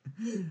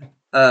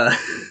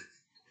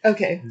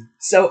 Okay.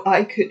 So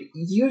I could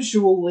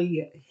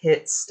usually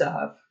hit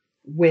stuff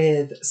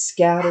with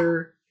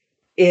scatter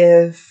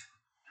if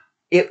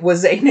it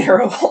was a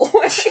narrow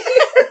hallway.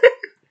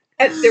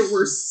 And there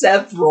were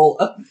several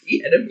of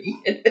the enemy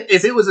in it.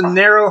 If it was a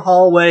narrow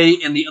hallway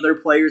and the other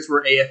players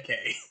were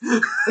AFK.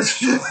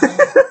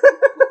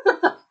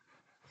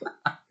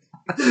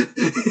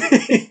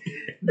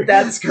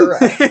 That's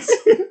correct.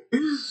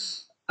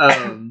 I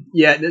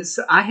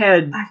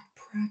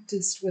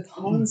practiced with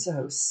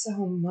Hanzo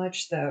so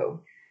much,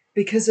 though,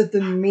 because of the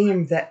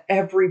meme that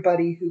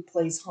everybody who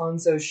plays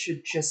Hanzo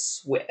should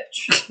just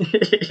switch.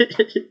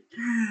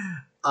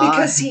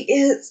 Because he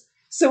is...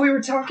 So we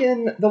were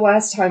talking the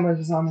last time I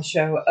was on the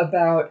show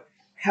about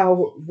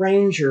how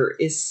Ranger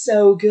is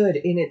so good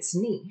in its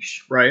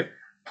niche. Right.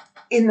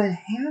 In the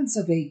hands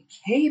of a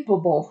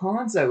capable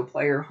Hanzo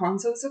player,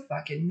 Hanzo's a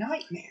fucking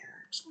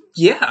nightmare.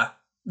 Yeah.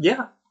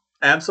 Yeah.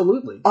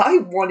 Absolutely. I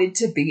wanted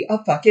to be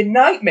a fucking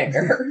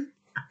nightmare.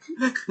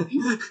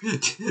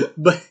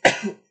 But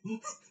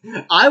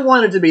I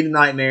wanted to be the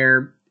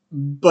nightmare,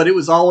 but it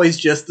was always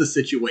just the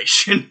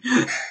situation.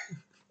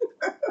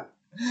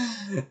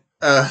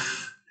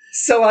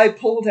 So I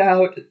pulled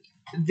out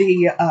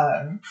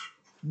the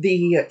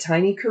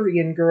tiny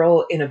Korean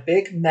girl in a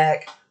big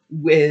mech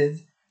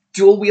with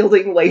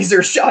dual-wielding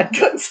laser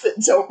shotguns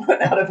that don't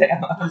run out of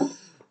ammo.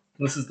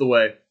 This is the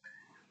way.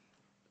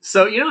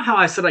 So, you know how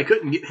I said I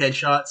couldn't get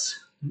headshots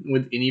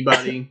with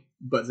anybody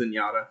but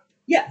Zenyatta?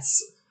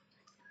 Yes.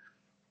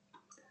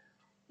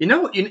 You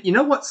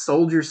know what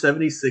Soldier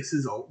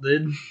 76's ult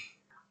did?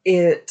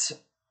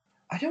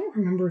 I don't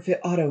remember if it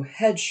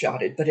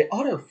auto-headshotted, but it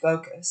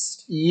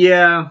auto-focused.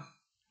 Yeah.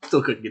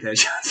 Still couldn't get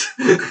headshots.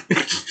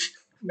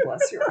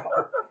 Bless your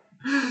heart.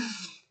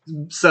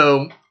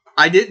 So,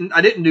 I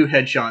didn't do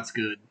headshots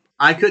good.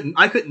 I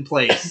couldn't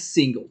play a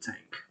single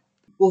tank.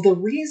 Well, the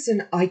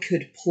reason I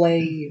could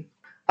play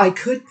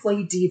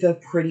D.Va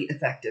pretty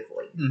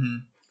effectively.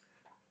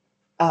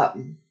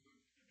 Mm-hmm.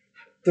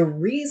 The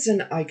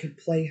reason I could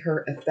play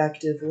her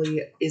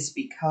effectively is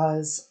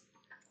because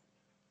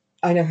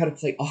I know how to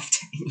play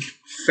off-tank.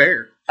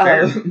 Fair.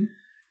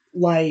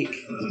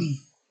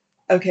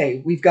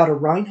 Okay, we've got a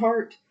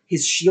Reinhardt.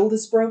 His shield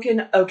is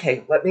broken.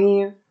 Okay, let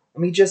me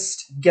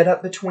just get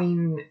up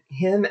between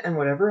him and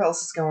whatever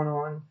else is going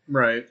on.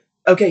 Right.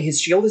 Okay, his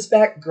shield is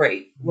back.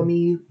 Great. Let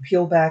me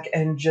peel back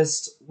and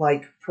just,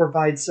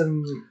 provide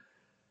some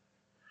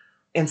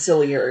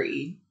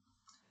ancillary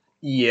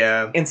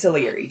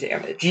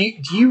damage. Do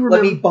you remember?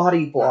 Let me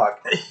body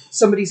block.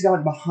 Somebody's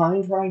gone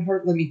behind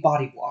Reinhardt. Let me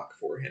body block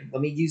for him.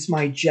 Let me use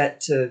my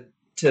jet to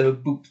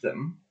boop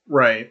them.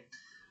 Right.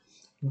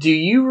 Do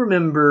you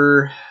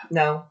remember?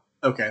 No.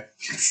 Okay.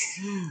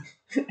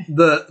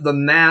 the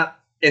map,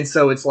 and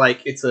so it's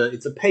like it's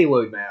a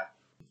payload map,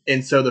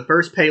 and so the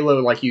first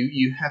payload, like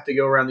you have to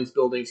go around these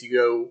buildings.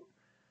 You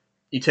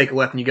take a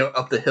left and you go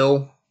up the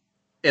hill,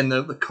 and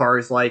the car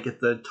is like at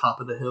the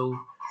top of the hill.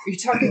 Are you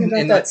talking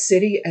about that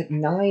city at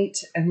night,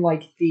 and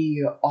like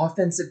the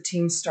offensive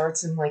team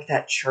starts in like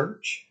that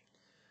church?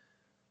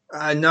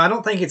 No, I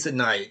don't think it's at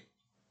night.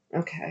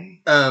 Okay.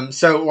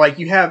 So like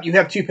you have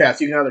two paths.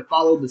 You can either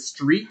follow the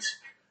street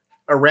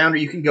around, or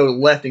you can go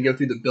left and go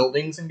through the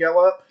buildings and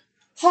go up.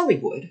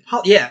 Hollywood.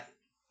 Yeah.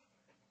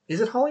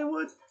 Is it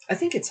Hollywood? I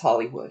think it's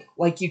Hollywood.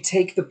 Like, you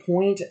take the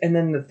point, and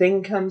then the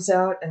thing comes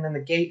out, and then the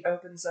gate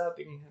opens up,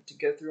 and you have to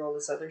go through all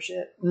this other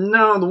shit.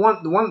 No, the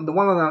one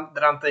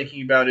that I'm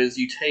thinking about is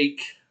you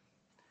take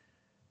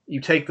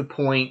the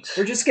point.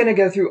 We're just gonna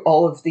go through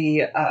all of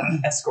the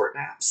escort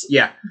maps.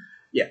 Yeah.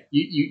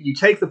 You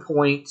take the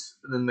point,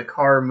 and then the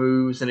car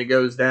moves, and it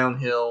goes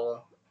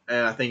downhill,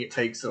 and I think it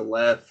takes a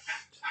left,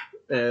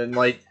 and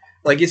like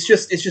it's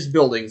just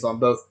buildings on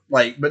both,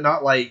 like, but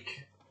not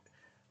like.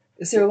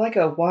 Is there like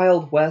a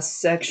Wild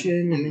West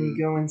section, and then you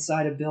go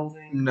inside a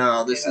building?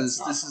 No, this is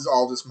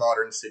all just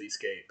modern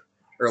cityscape,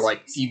 or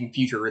like even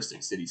futuristic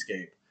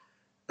cityscape.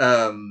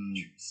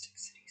 Futuristic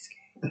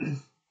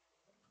cityscape.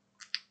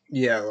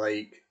 Yeah,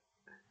 like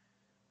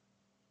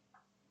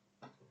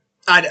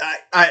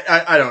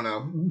I don't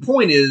know.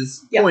 Point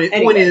is,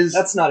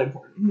 that's not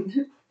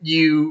important.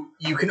 you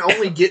can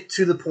only get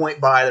to the point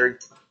by either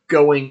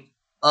going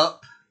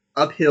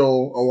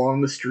uphill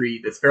along the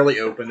street that's fairly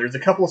open. There's a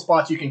couple of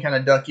spots you can kind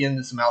of duck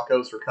into some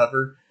alcoves for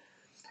cover,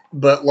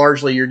 but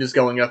largely you're just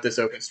going up this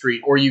open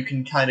street. Or you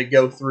can kind of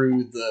go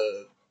through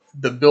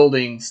the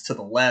buildings to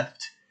the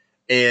left,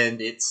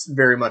 and it's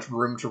very much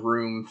room to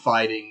room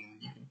fighting.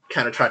 You can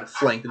kind of try to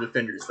flank the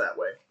defenders that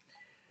way.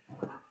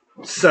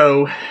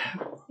 So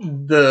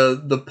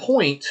the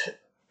point,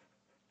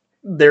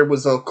 there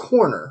was a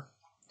corner,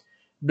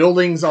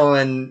 buildings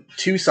on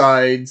two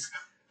sides.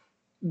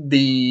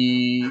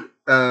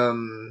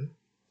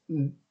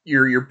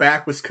 Your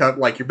back was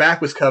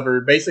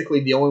covered.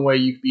 Basically, the only way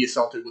you could be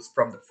assaulted was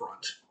from the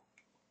front,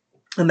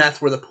 and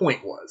that's where the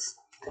point was.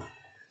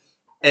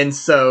 And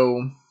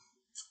so,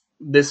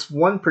 this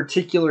one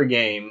particular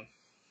game,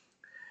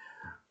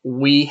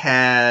 we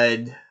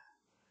had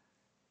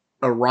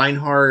a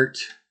Reinhardt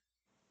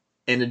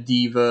and a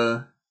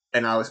D.Va,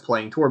 and I was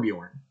playing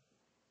Torbjorn.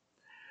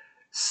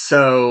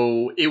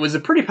 So it was a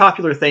pretty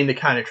popular thing to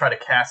kind of try to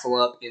castle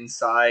up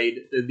inside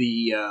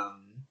the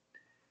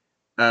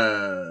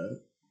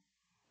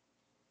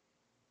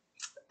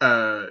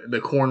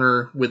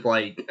corner with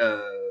like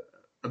a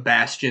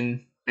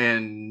Bastion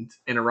and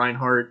a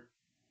Reinhardt,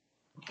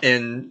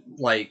 and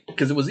like,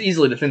 because it was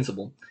easily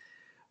defensible.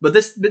 But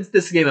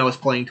this game I was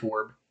playing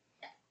Torb,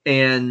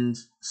 and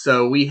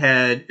so we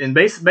had, and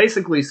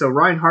basically, so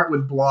Reinhardt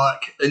would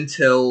block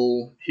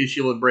until his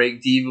shield would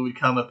break. D.Va would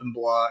come up and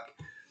block.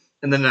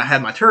 And then I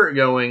had my turret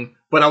going,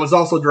 but I was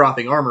also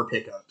dropping armor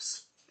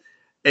pickups.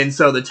 And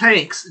so the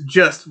tanks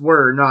just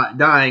were not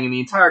dying, and the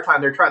entire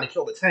time they're trying to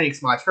kill the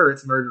tanks, my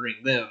turret's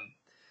murdering them.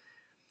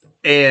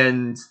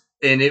 And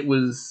it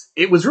was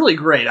really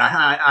great.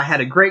 I had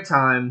a great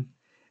time.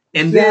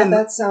 And then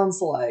that sounds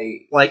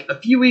like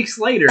a few weeks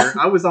later,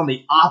 I was on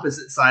the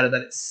opposite side of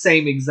that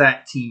same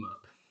exact team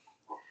up.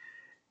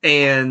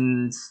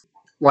 And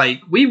I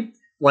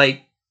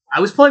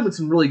was playing with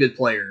some really good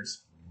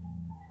players.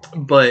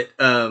 But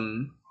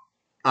I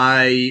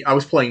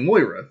was playing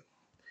Moira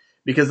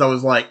because I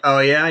was like, oh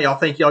yeah, y'all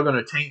think y'all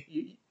gonna tank?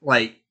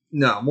 Like,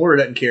 no, Moira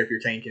doesn't care if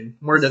you're tanking.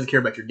 Moira doesn't care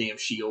about your damn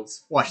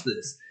shields. Watch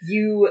this.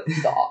 You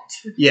thought.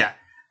 Yeah,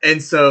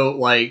 and so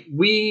like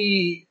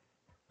we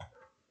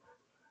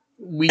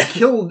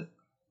killed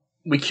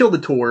the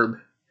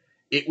Torb.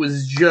 It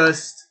was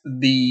just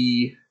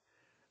the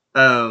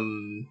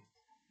Bastion,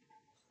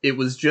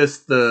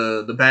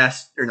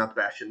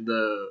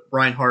 the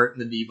Reinhardt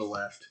and the D.Va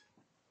left.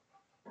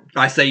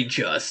 I say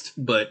just,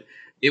 but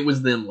it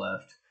was them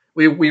left.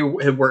 We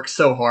had worked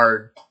so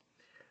hard.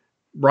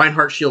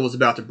 Reinhardt's shield was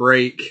about to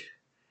break,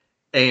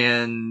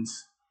 and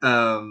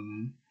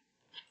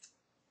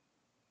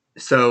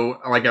so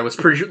like I was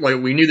pretty sure,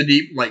 like we knew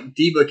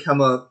D.Va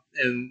come up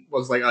and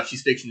was like, oh,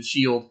 she's fixing the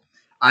shield.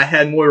 I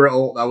had Moira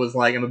ult. I was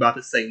like, I'm about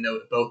to say no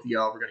to both of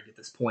y'all. We're gonna get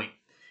this point.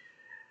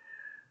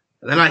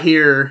 And then I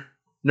hear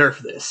nerf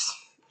this.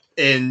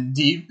 And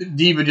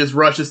D.Va just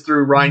rushes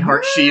through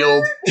Reinhardt's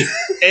shield.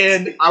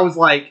 And I was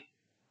like,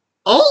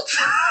 ult?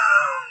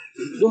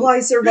 Will I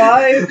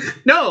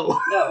survive? No,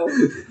 I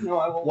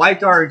won't.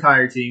 Wiped our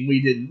entire team.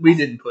 We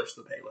didn't push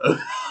the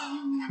payload.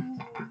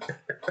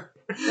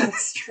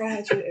 That's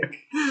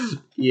tragic.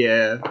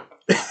 Yeah.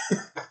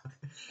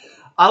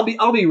 I'll be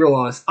real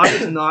honest. I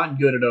was not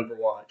good at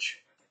Overwatch.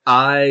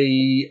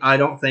 I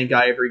don't think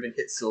I ever even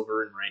hit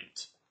silver in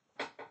ranked.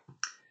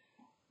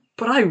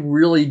 But I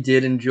really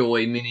did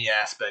enjoy many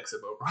aspects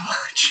of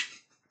Overwatch.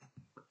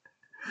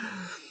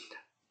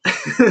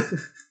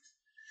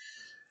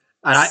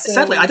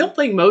 Sadly, I don't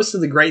think most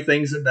of the great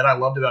things that I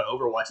loved about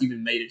Overwatch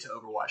even made it to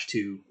Overwatch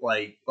 2.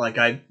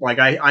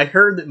 I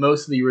heard that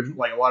most of the original,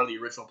 like a lot of the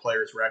original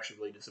players were actually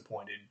really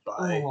disappointed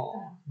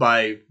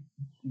by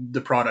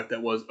the product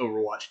that was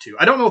Overwatch 2.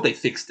 I don't know if they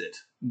fixed it,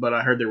 but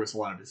I heard there was a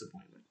lot of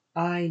disappointment.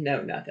 I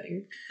know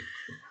nothing.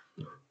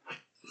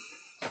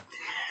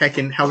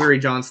 Heckin', how very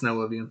Jon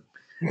Snow of you.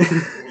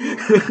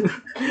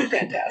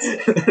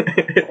 Fantastic.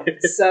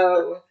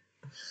 So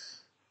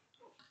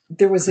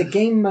there was a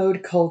game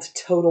mode called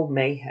Total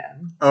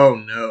Mayhem. Oh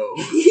no.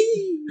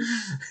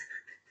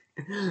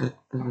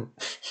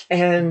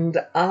 And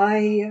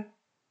it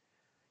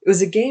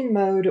was a game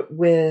mode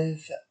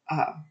with,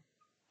 I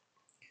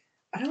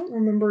don't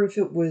remember if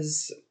it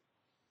was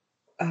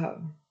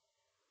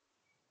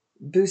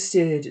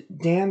boosted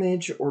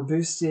damage or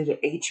boosted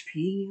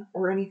HP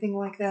or anything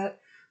like that.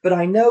 But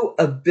I know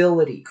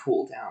ability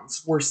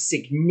cooldowns were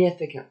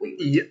significantly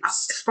reduced. Yeah,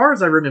 as far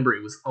as I remember,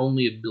 it was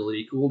only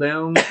ability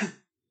cooldown.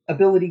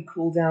 Ability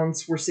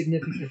cooldowns were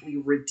significantly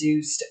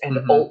reduced, and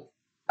ult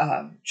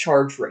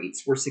charge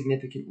rates were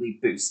significantly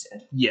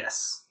boosted.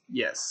 Yes.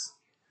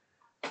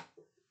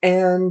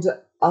 And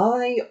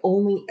I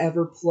only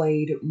ever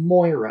played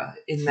Moira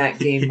in that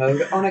game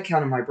mode on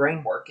account of my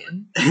brain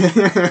working.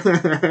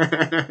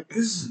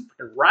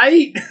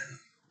 Right?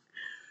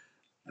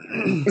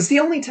 It was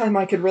the only time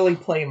I could really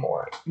play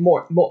more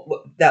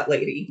that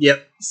lady.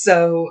 Yep.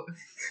 So,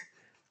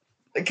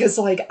 because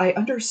I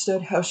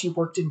understood how she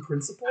worked in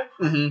principle,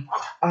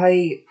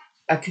 I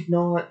could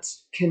not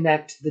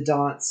connect the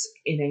dots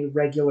in a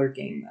regular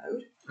game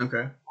mode.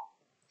 Okay.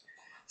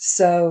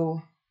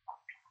 So,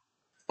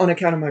 on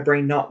account of my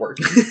brain not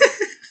working.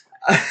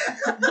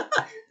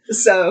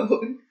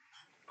 So,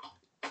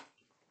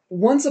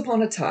 once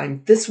upon a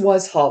time, this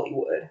was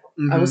Hollywood.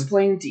 I was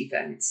playing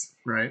defense.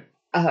 Right.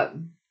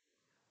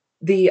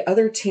 The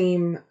other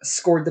team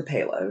scored the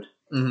payload.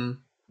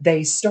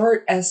 They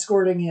start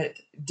escorting it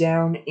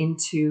down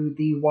into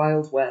the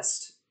Wild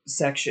West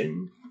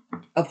section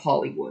of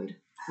Hollywood.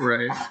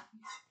 Right.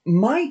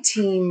 My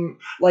team,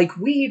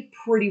 we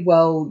pretty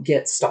well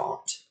get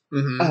stomped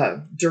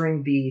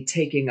during the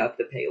taking of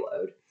the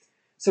payload.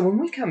 So when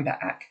we come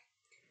back,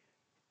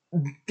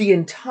 the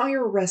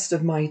entire rest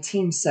of my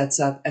team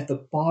sets up at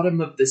the bottom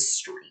of the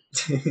street.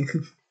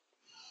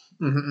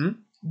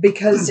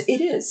 Because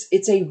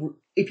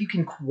if you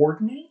can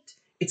coordinate,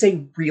 it's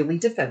a really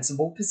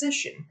defensible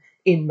position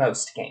in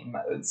most game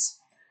modes.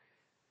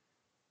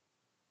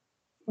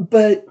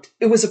 But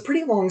it was a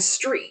pretty long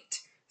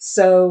street,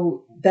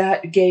 so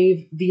that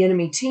gave the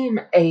enemy team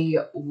a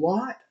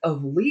lot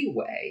of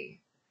leeway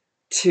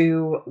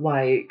to,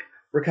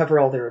 recover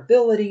all their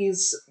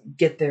abilities,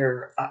 get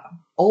their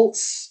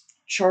ults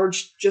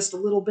charged just a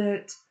little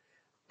bit,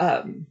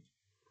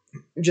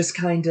 just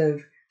kind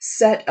of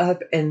set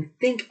up and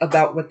think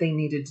about what they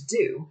needed to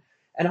do.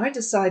 And I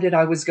decided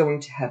I was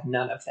going to have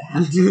none of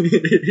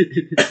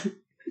that.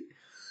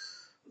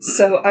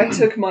 So I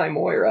took my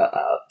Moira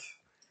up.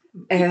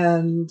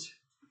 And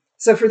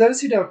so for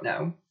those who don't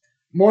know,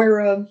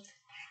 Moira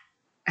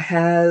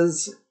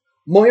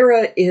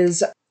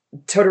is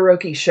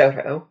Todoroki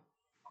Shoto.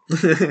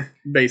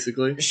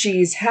 Basically.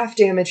 She's half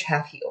damage,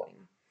 half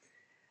healing.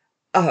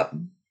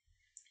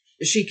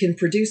 She can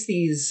produce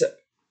these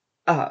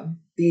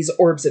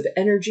orbs of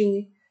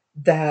energy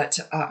that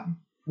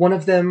one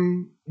of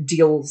them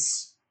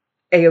deals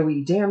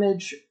AoE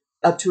damage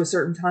up to a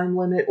certain time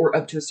limit or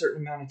up to a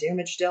certain amount of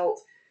damage dealt,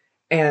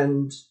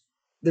 and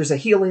there's a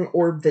healing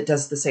orb that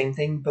does the same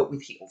thing but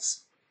with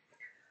heals.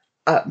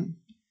 And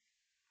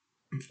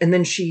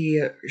then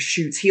she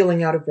shoots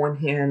healing out of one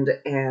hand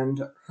and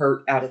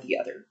hurt out of the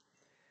other.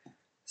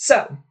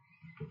 So,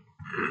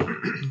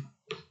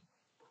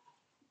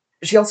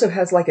 she also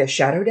has a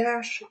shadow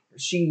dash.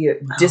 She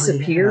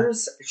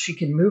disappears. Yeah. She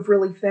can move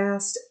really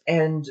fast,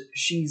 and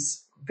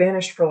she's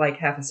vanished for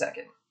half a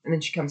second, and then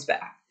she comes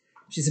back.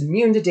 She's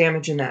immune to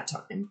damage in that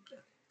time.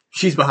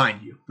 She's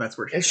behind you. That's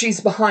where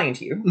she's behind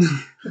you.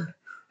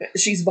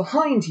 She's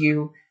behind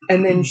you,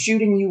 and then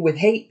shooting you with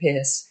hate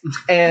piss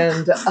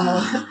and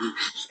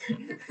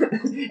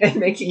and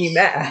making you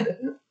mad.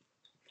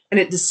 And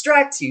it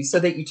distracts you so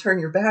that you turn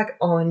your back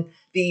on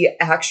the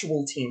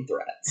actual team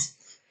threats.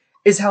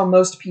 Is how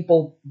most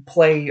people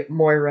play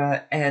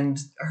Moira, and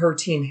her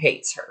team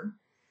hates her.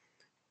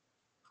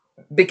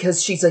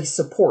 Because she's a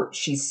support.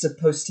 She's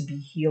supposed to be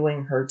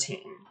healing her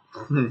team.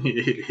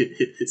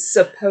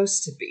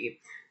 Supposed to be.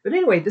 But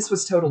anyway, this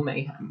was total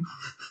mayhem.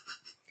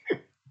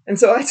 And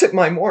so I took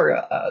my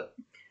Moira up,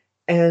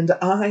 and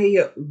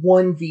I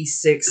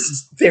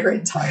 1v6'd their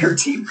entire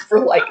team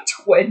for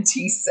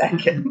 20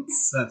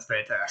 seconds. That's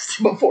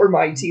fantastic. Before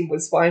my team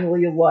was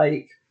finally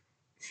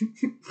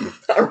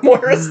our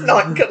Moira's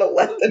not gonna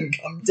let them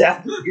come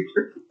down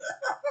here.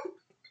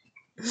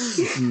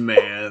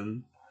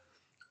 Man.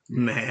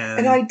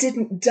 And I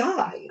didn't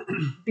die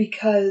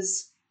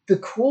because the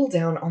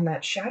cooldown on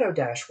that shadow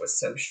dash was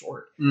so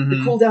short.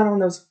 The cooldown on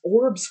those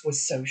orbs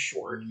was so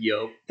short.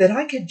 That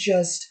I could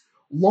just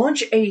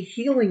launch a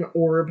healing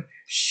orb,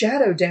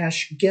 shadow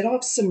dash, get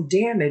off some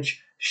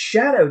damage,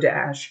 Shadow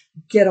Dash,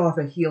 get off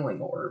a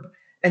healing orb,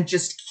 and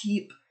just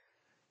keep.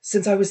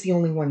 Since I was the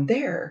only one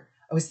there,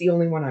 I was the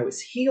only one I was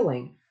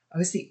healing. I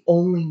was the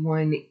only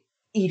one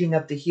eating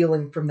up the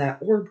healing from that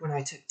orb when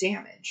I took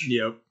damage.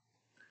 Yep.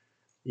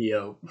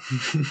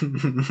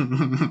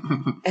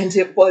 And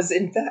it was,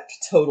 in fact,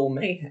 total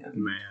mayhem.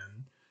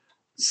 Man.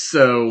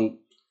 So,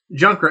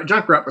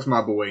 Junkrat was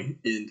my boy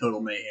in Total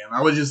Mayhem.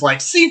 I was just like,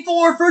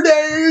 C4 for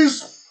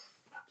days!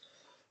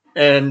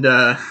 And,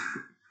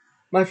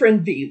 my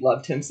friend V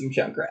loved him some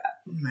Junkrat.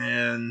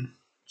 Man,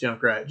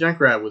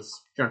 Junkrat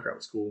was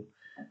cool.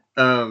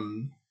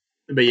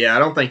 But yeah, I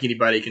don't think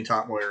anybody can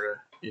top Moira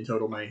in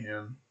Total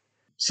Mayhem.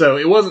 So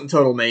it wasn't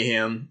Total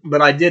Mayhem,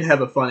 but I did have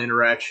a fun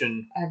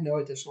interaction. I have no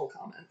additional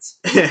comments.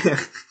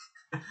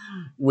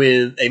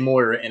 With a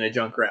Moira and a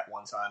Junkrat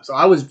one time. So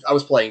I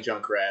was playing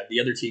Junkrat. The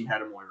other team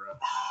had a Moira.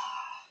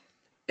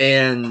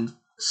 And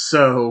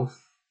so,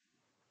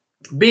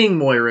 being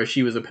Moira,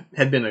 she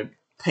had been a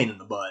pain in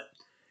the butt.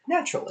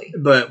 Naturally.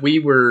 But we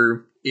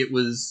were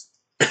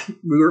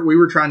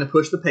trying to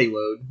push the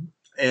payload,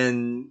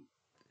 and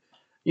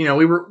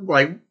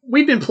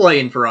we'd been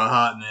playing for a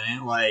hot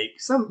minute. Like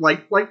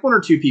one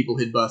or two people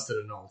had busted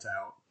an ult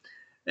out,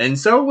 and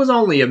so it was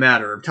only a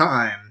matter of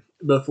time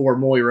before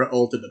Moira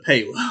ulted the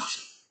payload,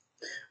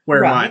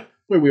 where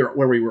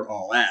we were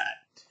all at.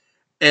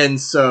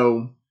 And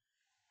so,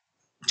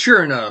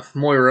 sure enough,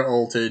 Moira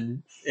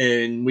ulted,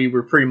 and we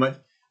were pretty much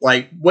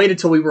waited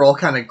till we were all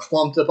kind of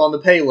clumped up on the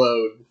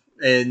payload,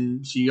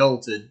 and she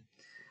ulted.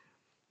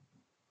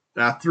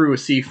 And I threw a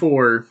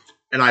C4,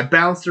 and I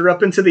bounced her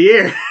up into the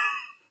air.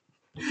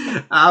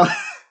 I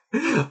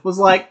was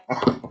like,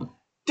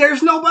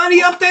 "There's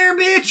nobody up there,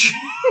 bitch!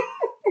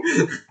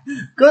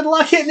 Good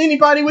luck hitting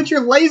anybody with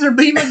your laser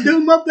beam of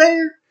doom up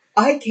there."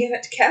 I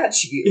can't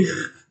catch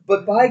you,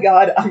 but by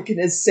God, I'm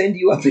gonna send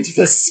you up into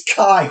the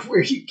sky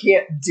where you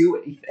can't do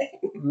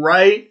anything.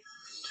 Right?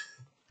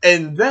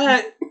 And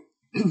that...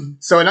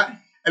 So, and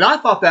I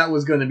thought that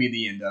was going to be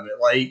the end of it.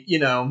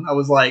 I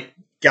was like,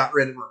 got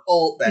rid of her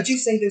ult. Did you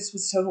say this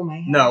was Total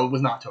Mayhem? No, it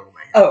was not Total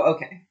Mayhem. Oh,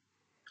 okay.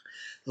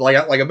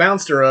 I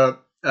bounced her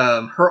up.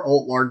 Her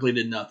ult largely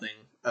did nothing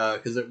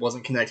because it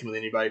wasn't connecting with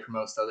anybody for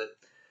most of it.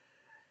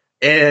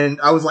 And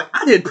I was like,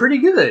 I did pretty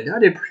good.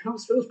 It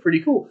was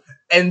pretty cool.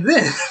 And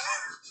then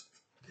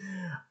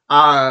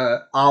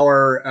our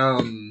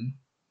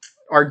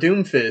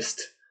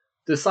Doomfist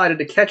decided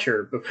to catch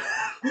her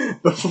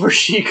before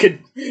she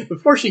hit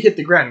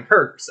the ground and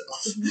hurt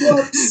herself.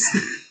 Whoops.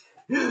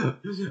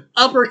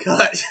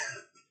 Uppercut.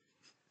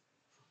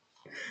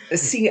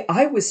 See,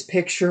 I was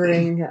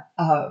picturing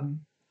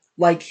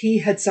he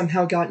had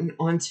somehow gotten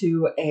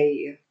onto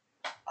a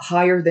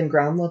higher than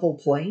ground level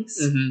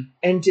place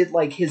and did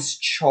his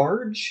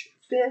charge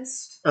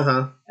fist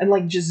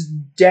and just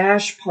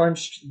dash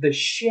punched the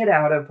shit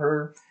out of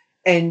her,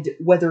 and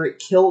whether it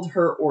killed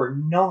her or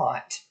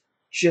not,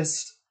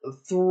 just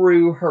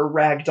threw her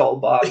ragdoll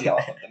body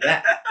off of the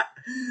map.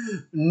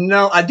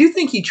 No, I do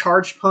think he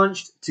charge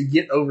punched to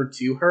get over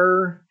to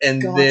her,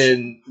 and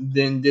then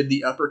did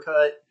the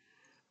uppercut.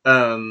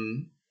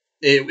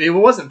 It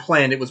wasn't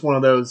planned. It was one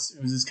of those.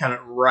 It was just kind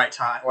of right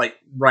time,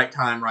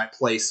 right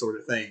place sort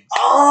of thing.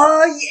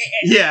 Oh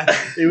yeah, yeah.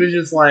 It was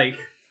just like,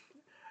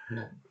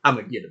 I'm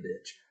gonna get a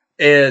bitch,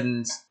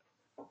 and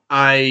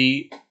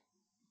I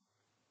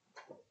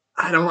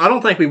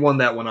don't think we won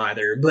that one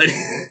either, but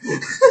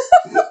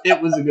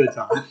it was a good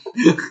time.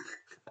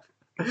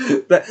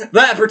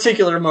 That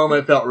particular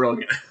moment felt real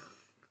good.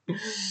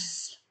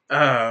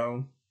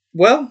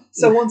 Well,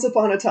 so once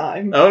upon a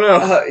time. Oh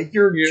no,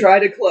 you're try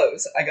to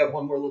close. I got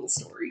one more little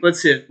story.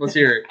 Let's hear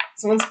it.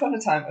 So once upon a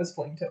time, I was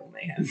playing Total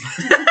Mayhem.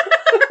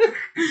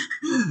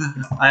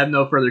 I have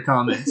no further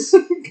comments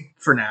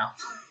for now.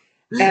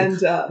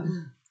 And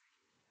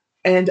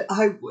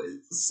I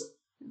was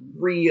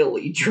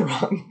really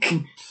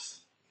drunk.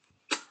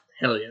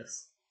 Hell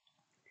yes.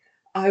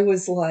 I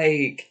was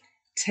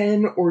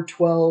 10 or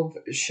 12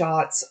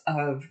 shots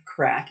of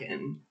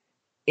Kraken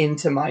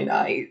into my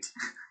night.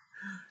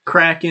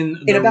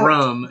 Kraken,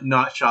 rum,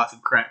 not shots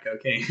of crack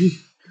cocaine.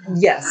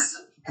 Yes,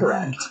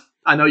 correct.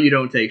 I know you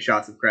don't take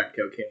shots of crack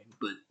cocaine,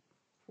 but...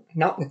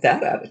 Not with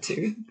that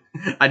attitude.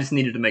 I just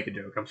needed to make a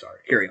joke. I'm sorry.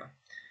 Carry on.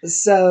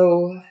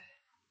 So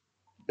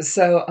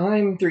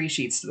I'm 3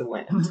 sheets to the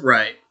wind.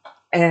 Right.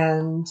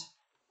 And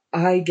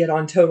I get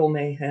on Total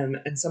Mayhem,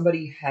 and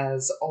somebody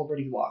has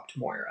already locked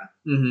Moira.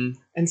 Mm-hmm.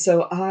 And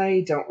so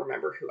I don't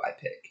remember who I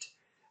picked.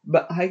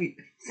 But I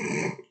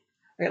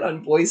got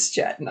on voice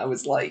chat, and I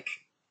was like,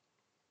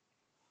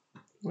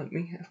 let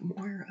me have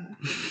Moira.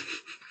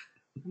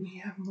 Let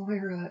me have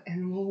Moira,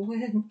 and we'll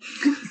win.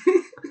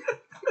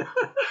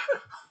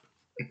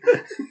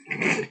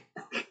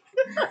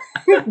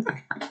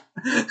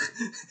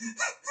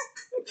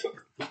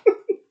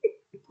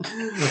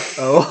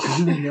 Oh,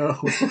 no.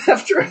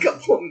 After a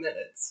couple of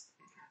minutes,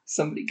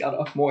 somebody got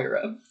off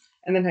Moira.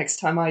 And the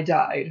next time I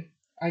died,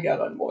 I got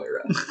on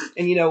Moira.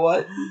 And you know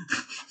what?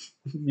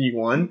 You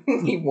won?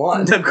 He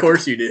won. Of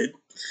course you did.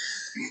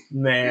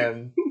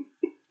 Man.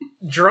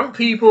 Drunk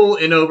people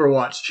in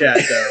Overwatch chat,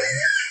 though.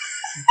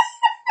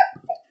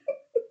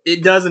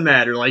 It doesn't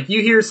matter. Like,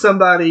 you hear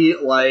somebody,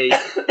 like,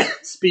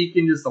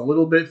 speaking just a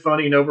little bit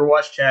funny in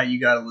Overwatch chat, you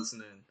gotta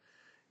listen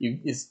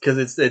in.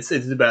 Because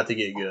it's about to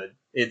get good.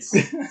 It's,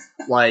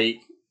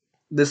 like,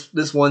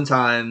 this one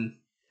time...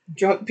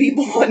 Drunk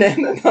people on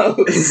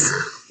MMOs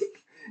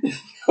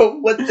know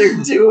what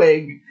they're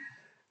doing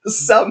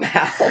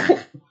somehow.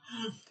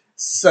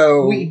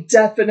 So... We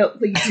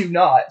definitely do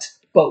not,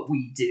 but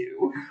we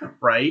do.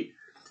 Right?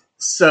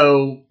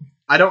 So,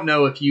 I don't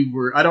know if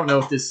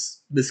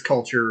this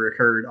culture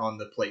occurred on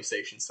the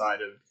PlayStation side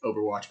of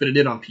Overwatch, but it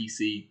did on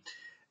PC.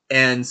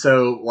 And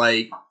so,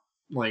 like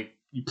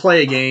you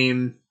play a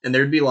game, and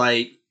there'd be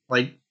like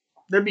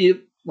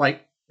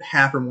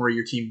half or more of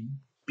your team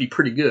be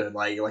pretty good,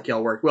 like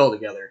y'all work well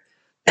together.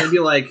 And it'd be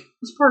like,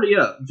 let's party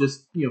up,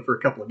 just for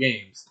a couple of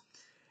games.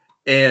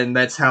 And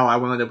that's how I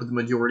wound up with the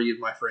majority of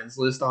my friends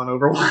list on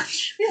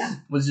Overwatch. Yeah,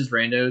 was just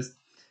randos.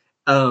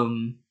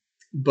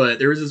 But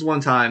there was this one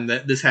time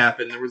that this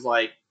happened. There was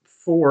like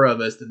 4 of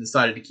us that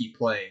decided to keep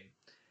playing,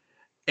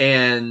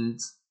 and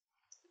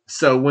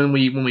so when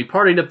we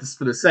partied up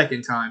for the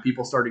second time,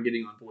 people started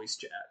getting on voice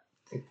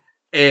chat,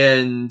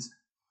 and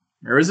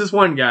there was this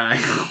one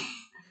guy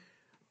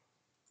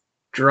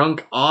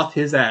drunk off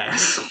his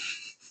ass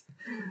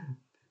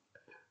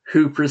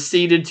who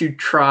proceeded to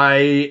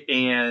try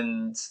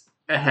and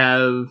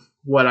have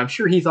what I'm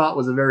sure he thought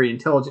was a very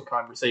intelligent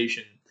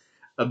conversation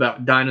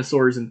about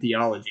dinosaurs and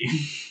theology.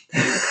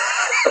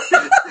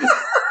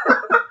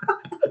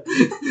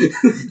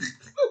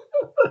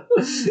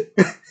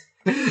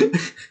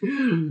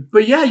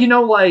 But yeah,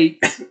 like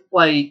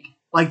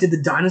did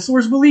the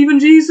dinosaurs believe in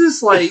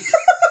Jesus? Like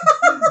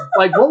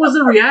what was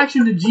the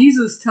reaction to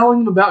Jesus telling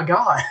them about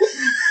God?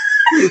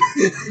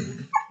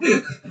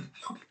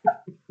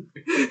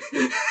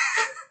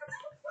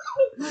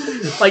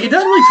 Like, it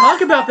doesn't really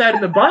talk about that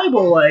in the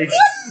Bible, like.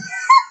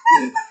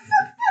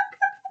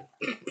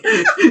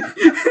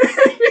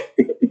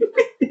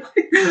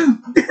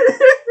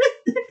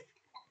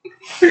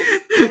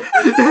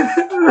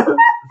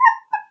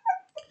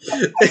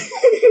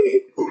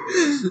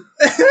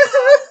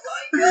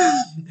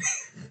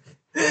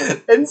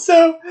 And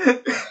so,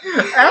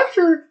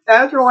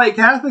 after like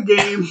half a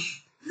game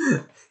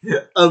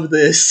of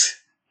this,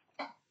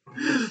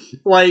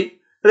 like,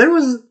 there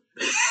was,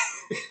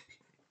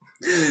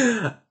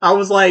 I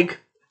was like,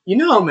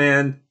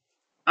 man,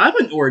 I'm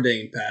an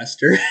ordained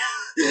pastor.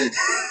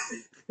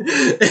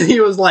 And he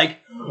was like,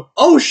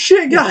 oh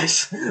shit,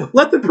 guys,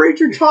 let the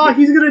preacher talk.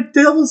 He's going to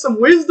tell us some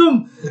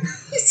wisdom.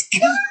 He's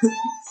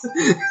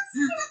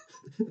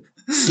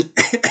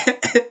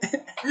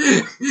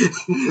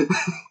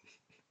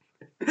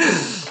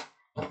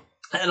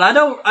And I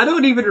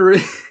don't even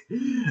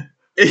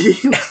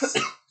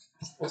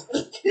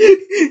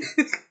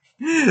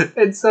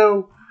and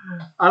so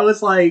I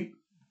was like,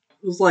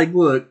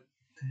 look,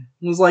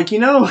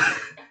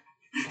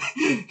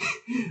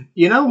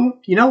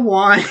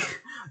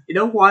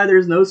 why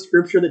there's no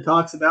scripture that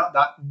talks about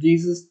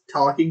Jesus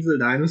talking to the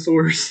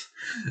dinosaurs?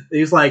 And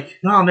he's like,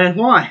 no, man,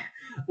 why?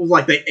 I was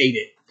like, they ate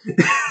it.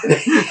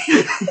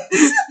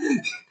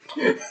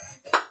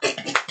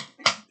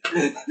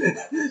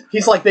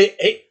 He's like, they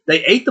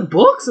ate the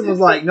books, and was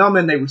like, no,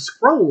 man, they were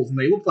scrolls and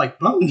they looked like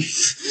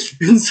bones,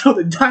 and so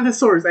the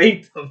dinosaurs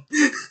ate them.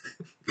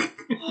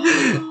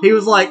 He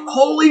was like,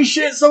 holy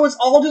shit, so it's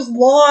all just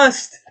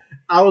lost.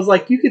 I was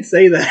like, you could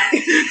say that.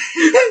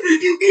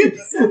 You could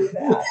say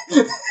that.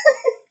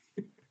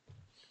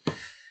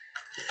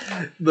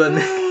 But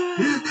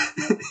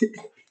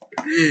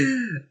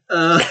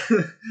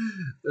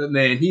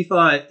man, he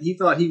thought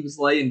he was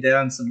laying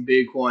down some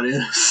big what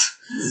ifs.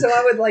 So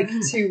I would like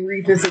to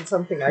revisit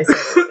something I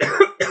said.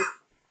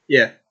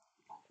 Yeah.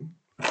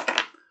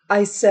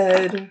 I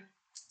said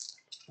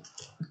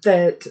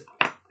that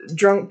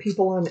drunk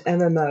people on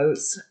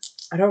MMOs,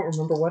 I don't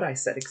remember what I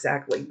said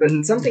exactly, but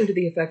something to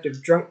the effect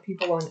of drunk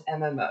people on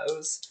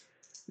MMOs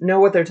know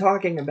what they're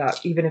talking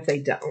about, even if they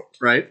don't.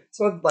 Right.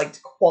 So I'd like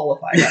to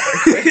qualify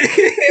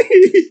that.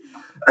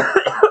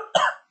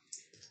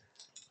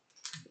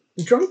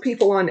 Drunk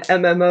people on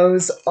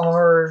MMOs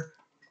are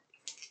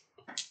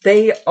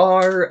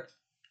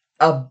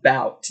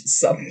about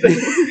something.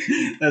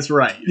 That's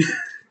right.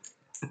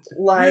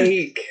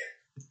 Like,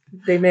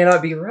 they may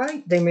not be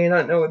right, they may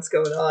not know what's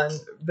going on,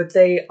 but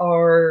they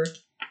are...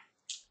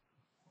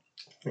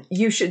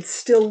 You should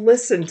still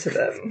listen to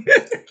them.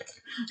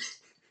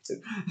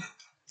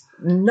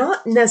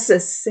 Not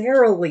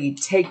necessarily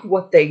take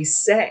what they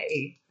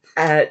say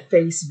at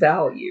face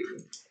value.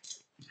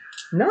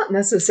 Not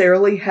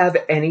necessarily have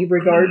any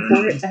regard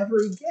for it ever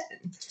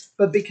again.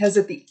 But because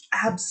at the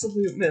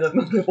absolute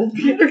minimum it will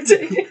be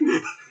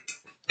entertaining.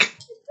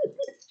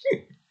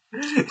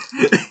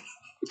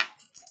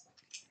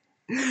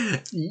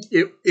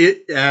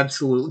 It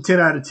absolutely 10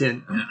 out of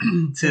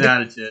 10. 10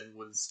 out of 10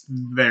 was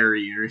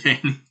very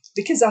irritating.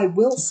 Because I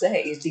will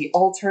say, the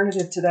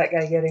alternative to that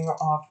guy getting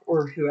off,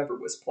 or whoever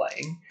was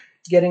playing,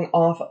 getting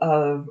off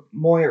of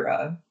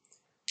Moira,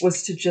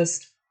 was to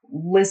just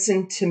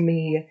listen to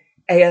me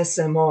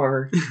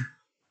ASMR.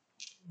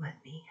 Let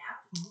me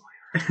have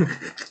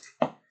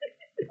Moira.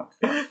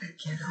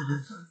 Get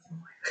off of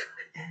Moira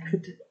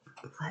and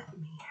let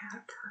me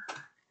have her,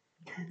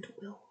 and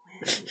we'll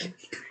win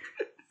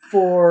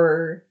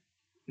for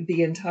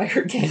the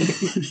entire game.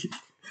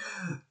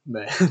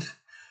 Man.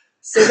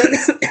 So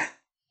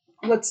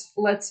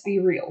let's be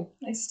real.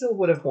 I still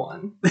would have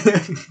won.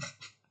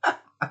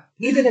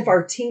 Even if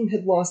our team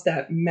had lost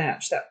that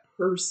match, that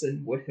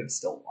person would have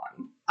still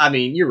won. I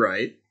mean, you're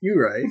right.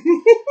 You're right.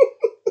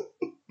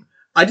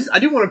 I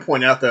do want to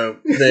point out though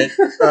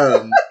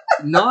that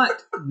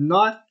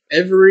not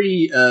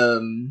every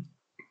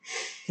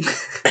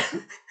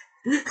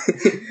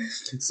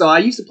so I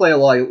used to play a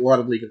lot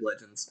of League of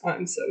Legends.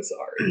 I'm so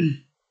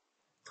sorry.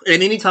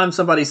 And anytime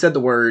somebody said the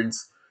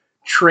words,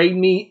 "Trade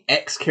me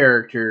X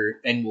character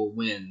and we'll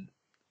win,"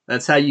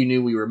 that's how you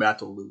knew we were about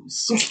to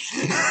lose.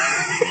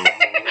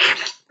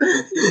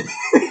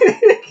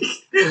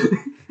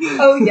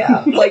 Oh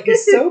yeah, like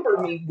sober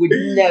me would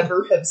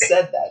never have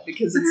said that,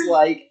 because it's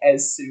like,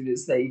 as soon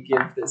as they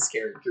give this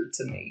character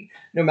to me,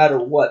 no matter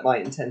what my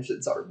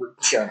intentions are, we're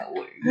gonna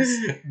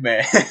lose.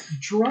 Man,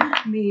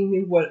 Drunk me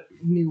knew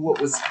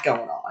what was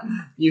going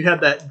on. You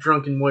had that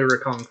drunken Moira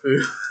Kung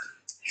Fu.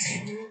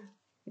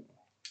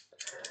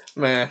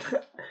 Man.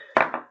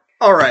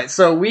 Alright,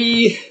 so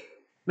we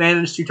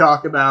managed to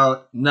talk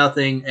about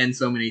nothing and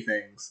so many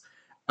things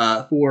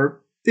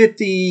for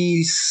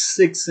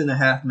 56 and a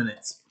half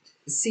minutes.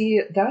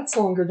 See, that's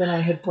longer than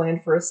I had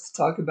planned for us to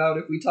talk about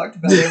if we talked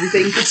about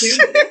everything for 2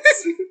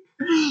 minutes.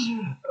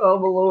 Oh,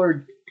 my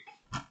Lord.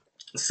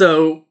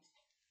 So,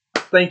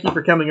 thank you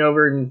for coming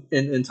over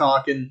and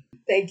talking.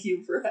 Thank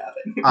you for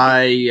having me.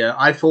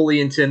 I fully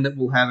intend that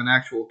we'll have an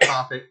actual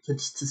topic to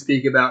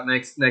speak about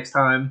next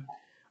time.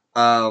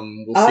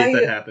 We'll see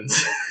if that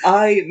happens.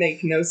 I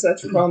make no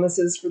such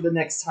promises for the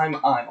next time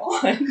I'm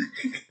on.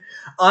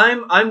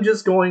 I'm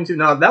just going to.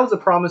 No, that was a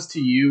promise to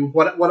you.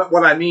 What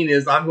I mean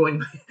is,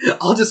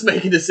 I'll just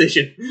make a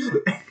decision,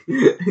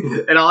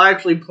 and I'll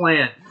actually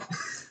plan.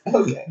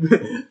 Okay.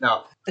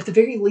 No. At the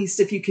very least,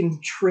 if you can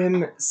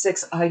trim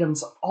 6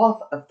 items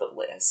off of the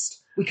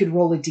list, we could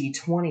roll a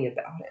d20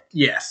 about it.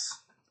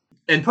 Yes.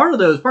 And part of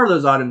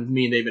those items,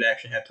 me and David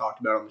actually have talked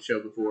about on the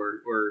show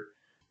before, or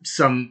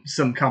some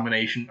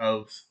combination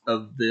of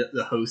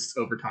the hosts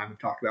over time have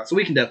talked about. So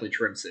we can definitely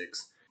trim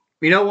 6.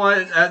 You know what?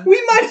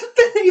 We might have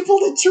been able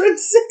to trim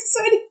 6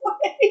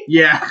 anyway.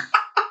 Yeah.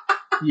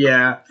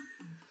 Yeah.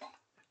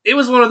 It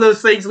was one of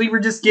those things we were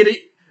just getting,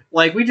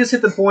 like, we just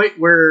hit the point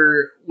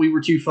where we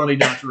were too funny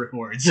not to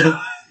record. So,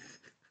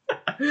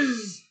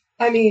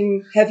 I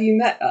mean, have you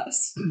met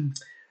us?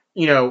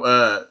 You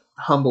know,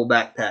 humble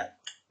backpack.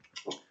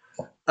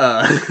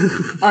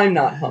 I'm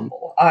not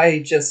humble. I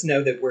just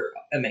know that we're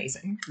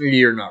amazing.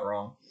 You're not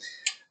wrong.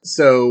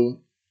 So,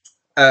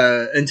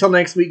 until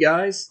next week,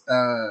 guys,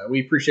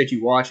 we appreciate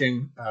you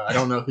watching. I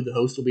don't know who the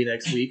host will be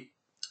next week.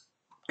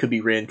 Could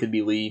be Ren, could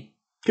be Lee,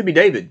 could be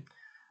David.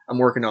 I'm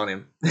working on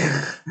him.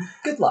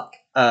 Good luck.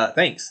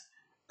 Thanks.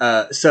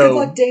 Good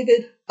luck,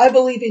 David. I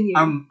believe in you.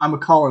 I'm gonna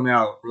call him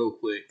out real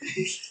quick.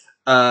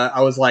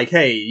 I was like,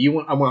 hey,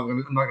 I'm not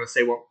gonna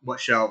say what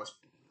show I was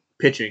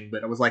pitching,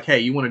 but I was like, hey,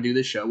 you want to do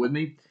this show with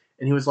me?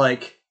 And he was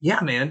like,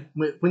 yeah, man,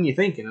 when you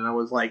thinking? And I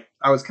was like,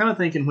 I was kind of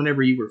thinking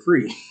whenever you were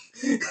free.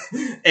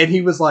 And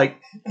he was like,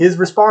 his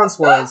response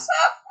was,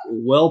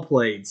 well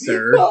played,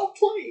 sir. Well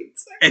played,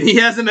 sir. And he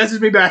hasn't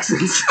messaged me back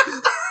since.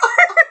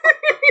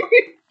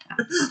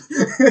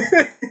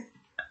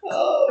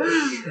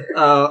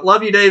 Oh,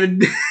 love you,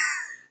 David.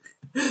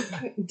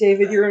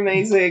 David, you're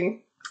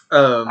amazing.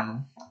 But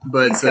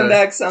Please come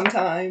back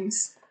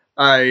sometimes.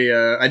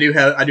 I do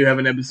have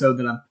an episode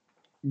that I'm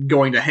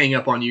going to hang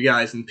up on you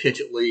guys and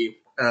pitch at Lee.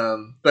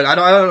 But I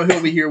don't know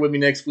who'll be here with me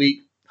next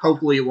week.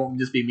 Hopefully it won't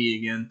just be me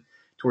again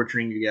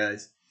torturing you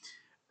guys.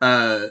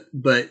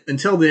 But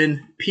until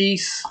then,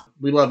 peace.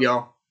 We love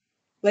y'all.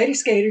 Later,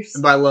 skaters.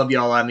 And by love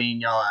y'all, I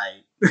mean y'all.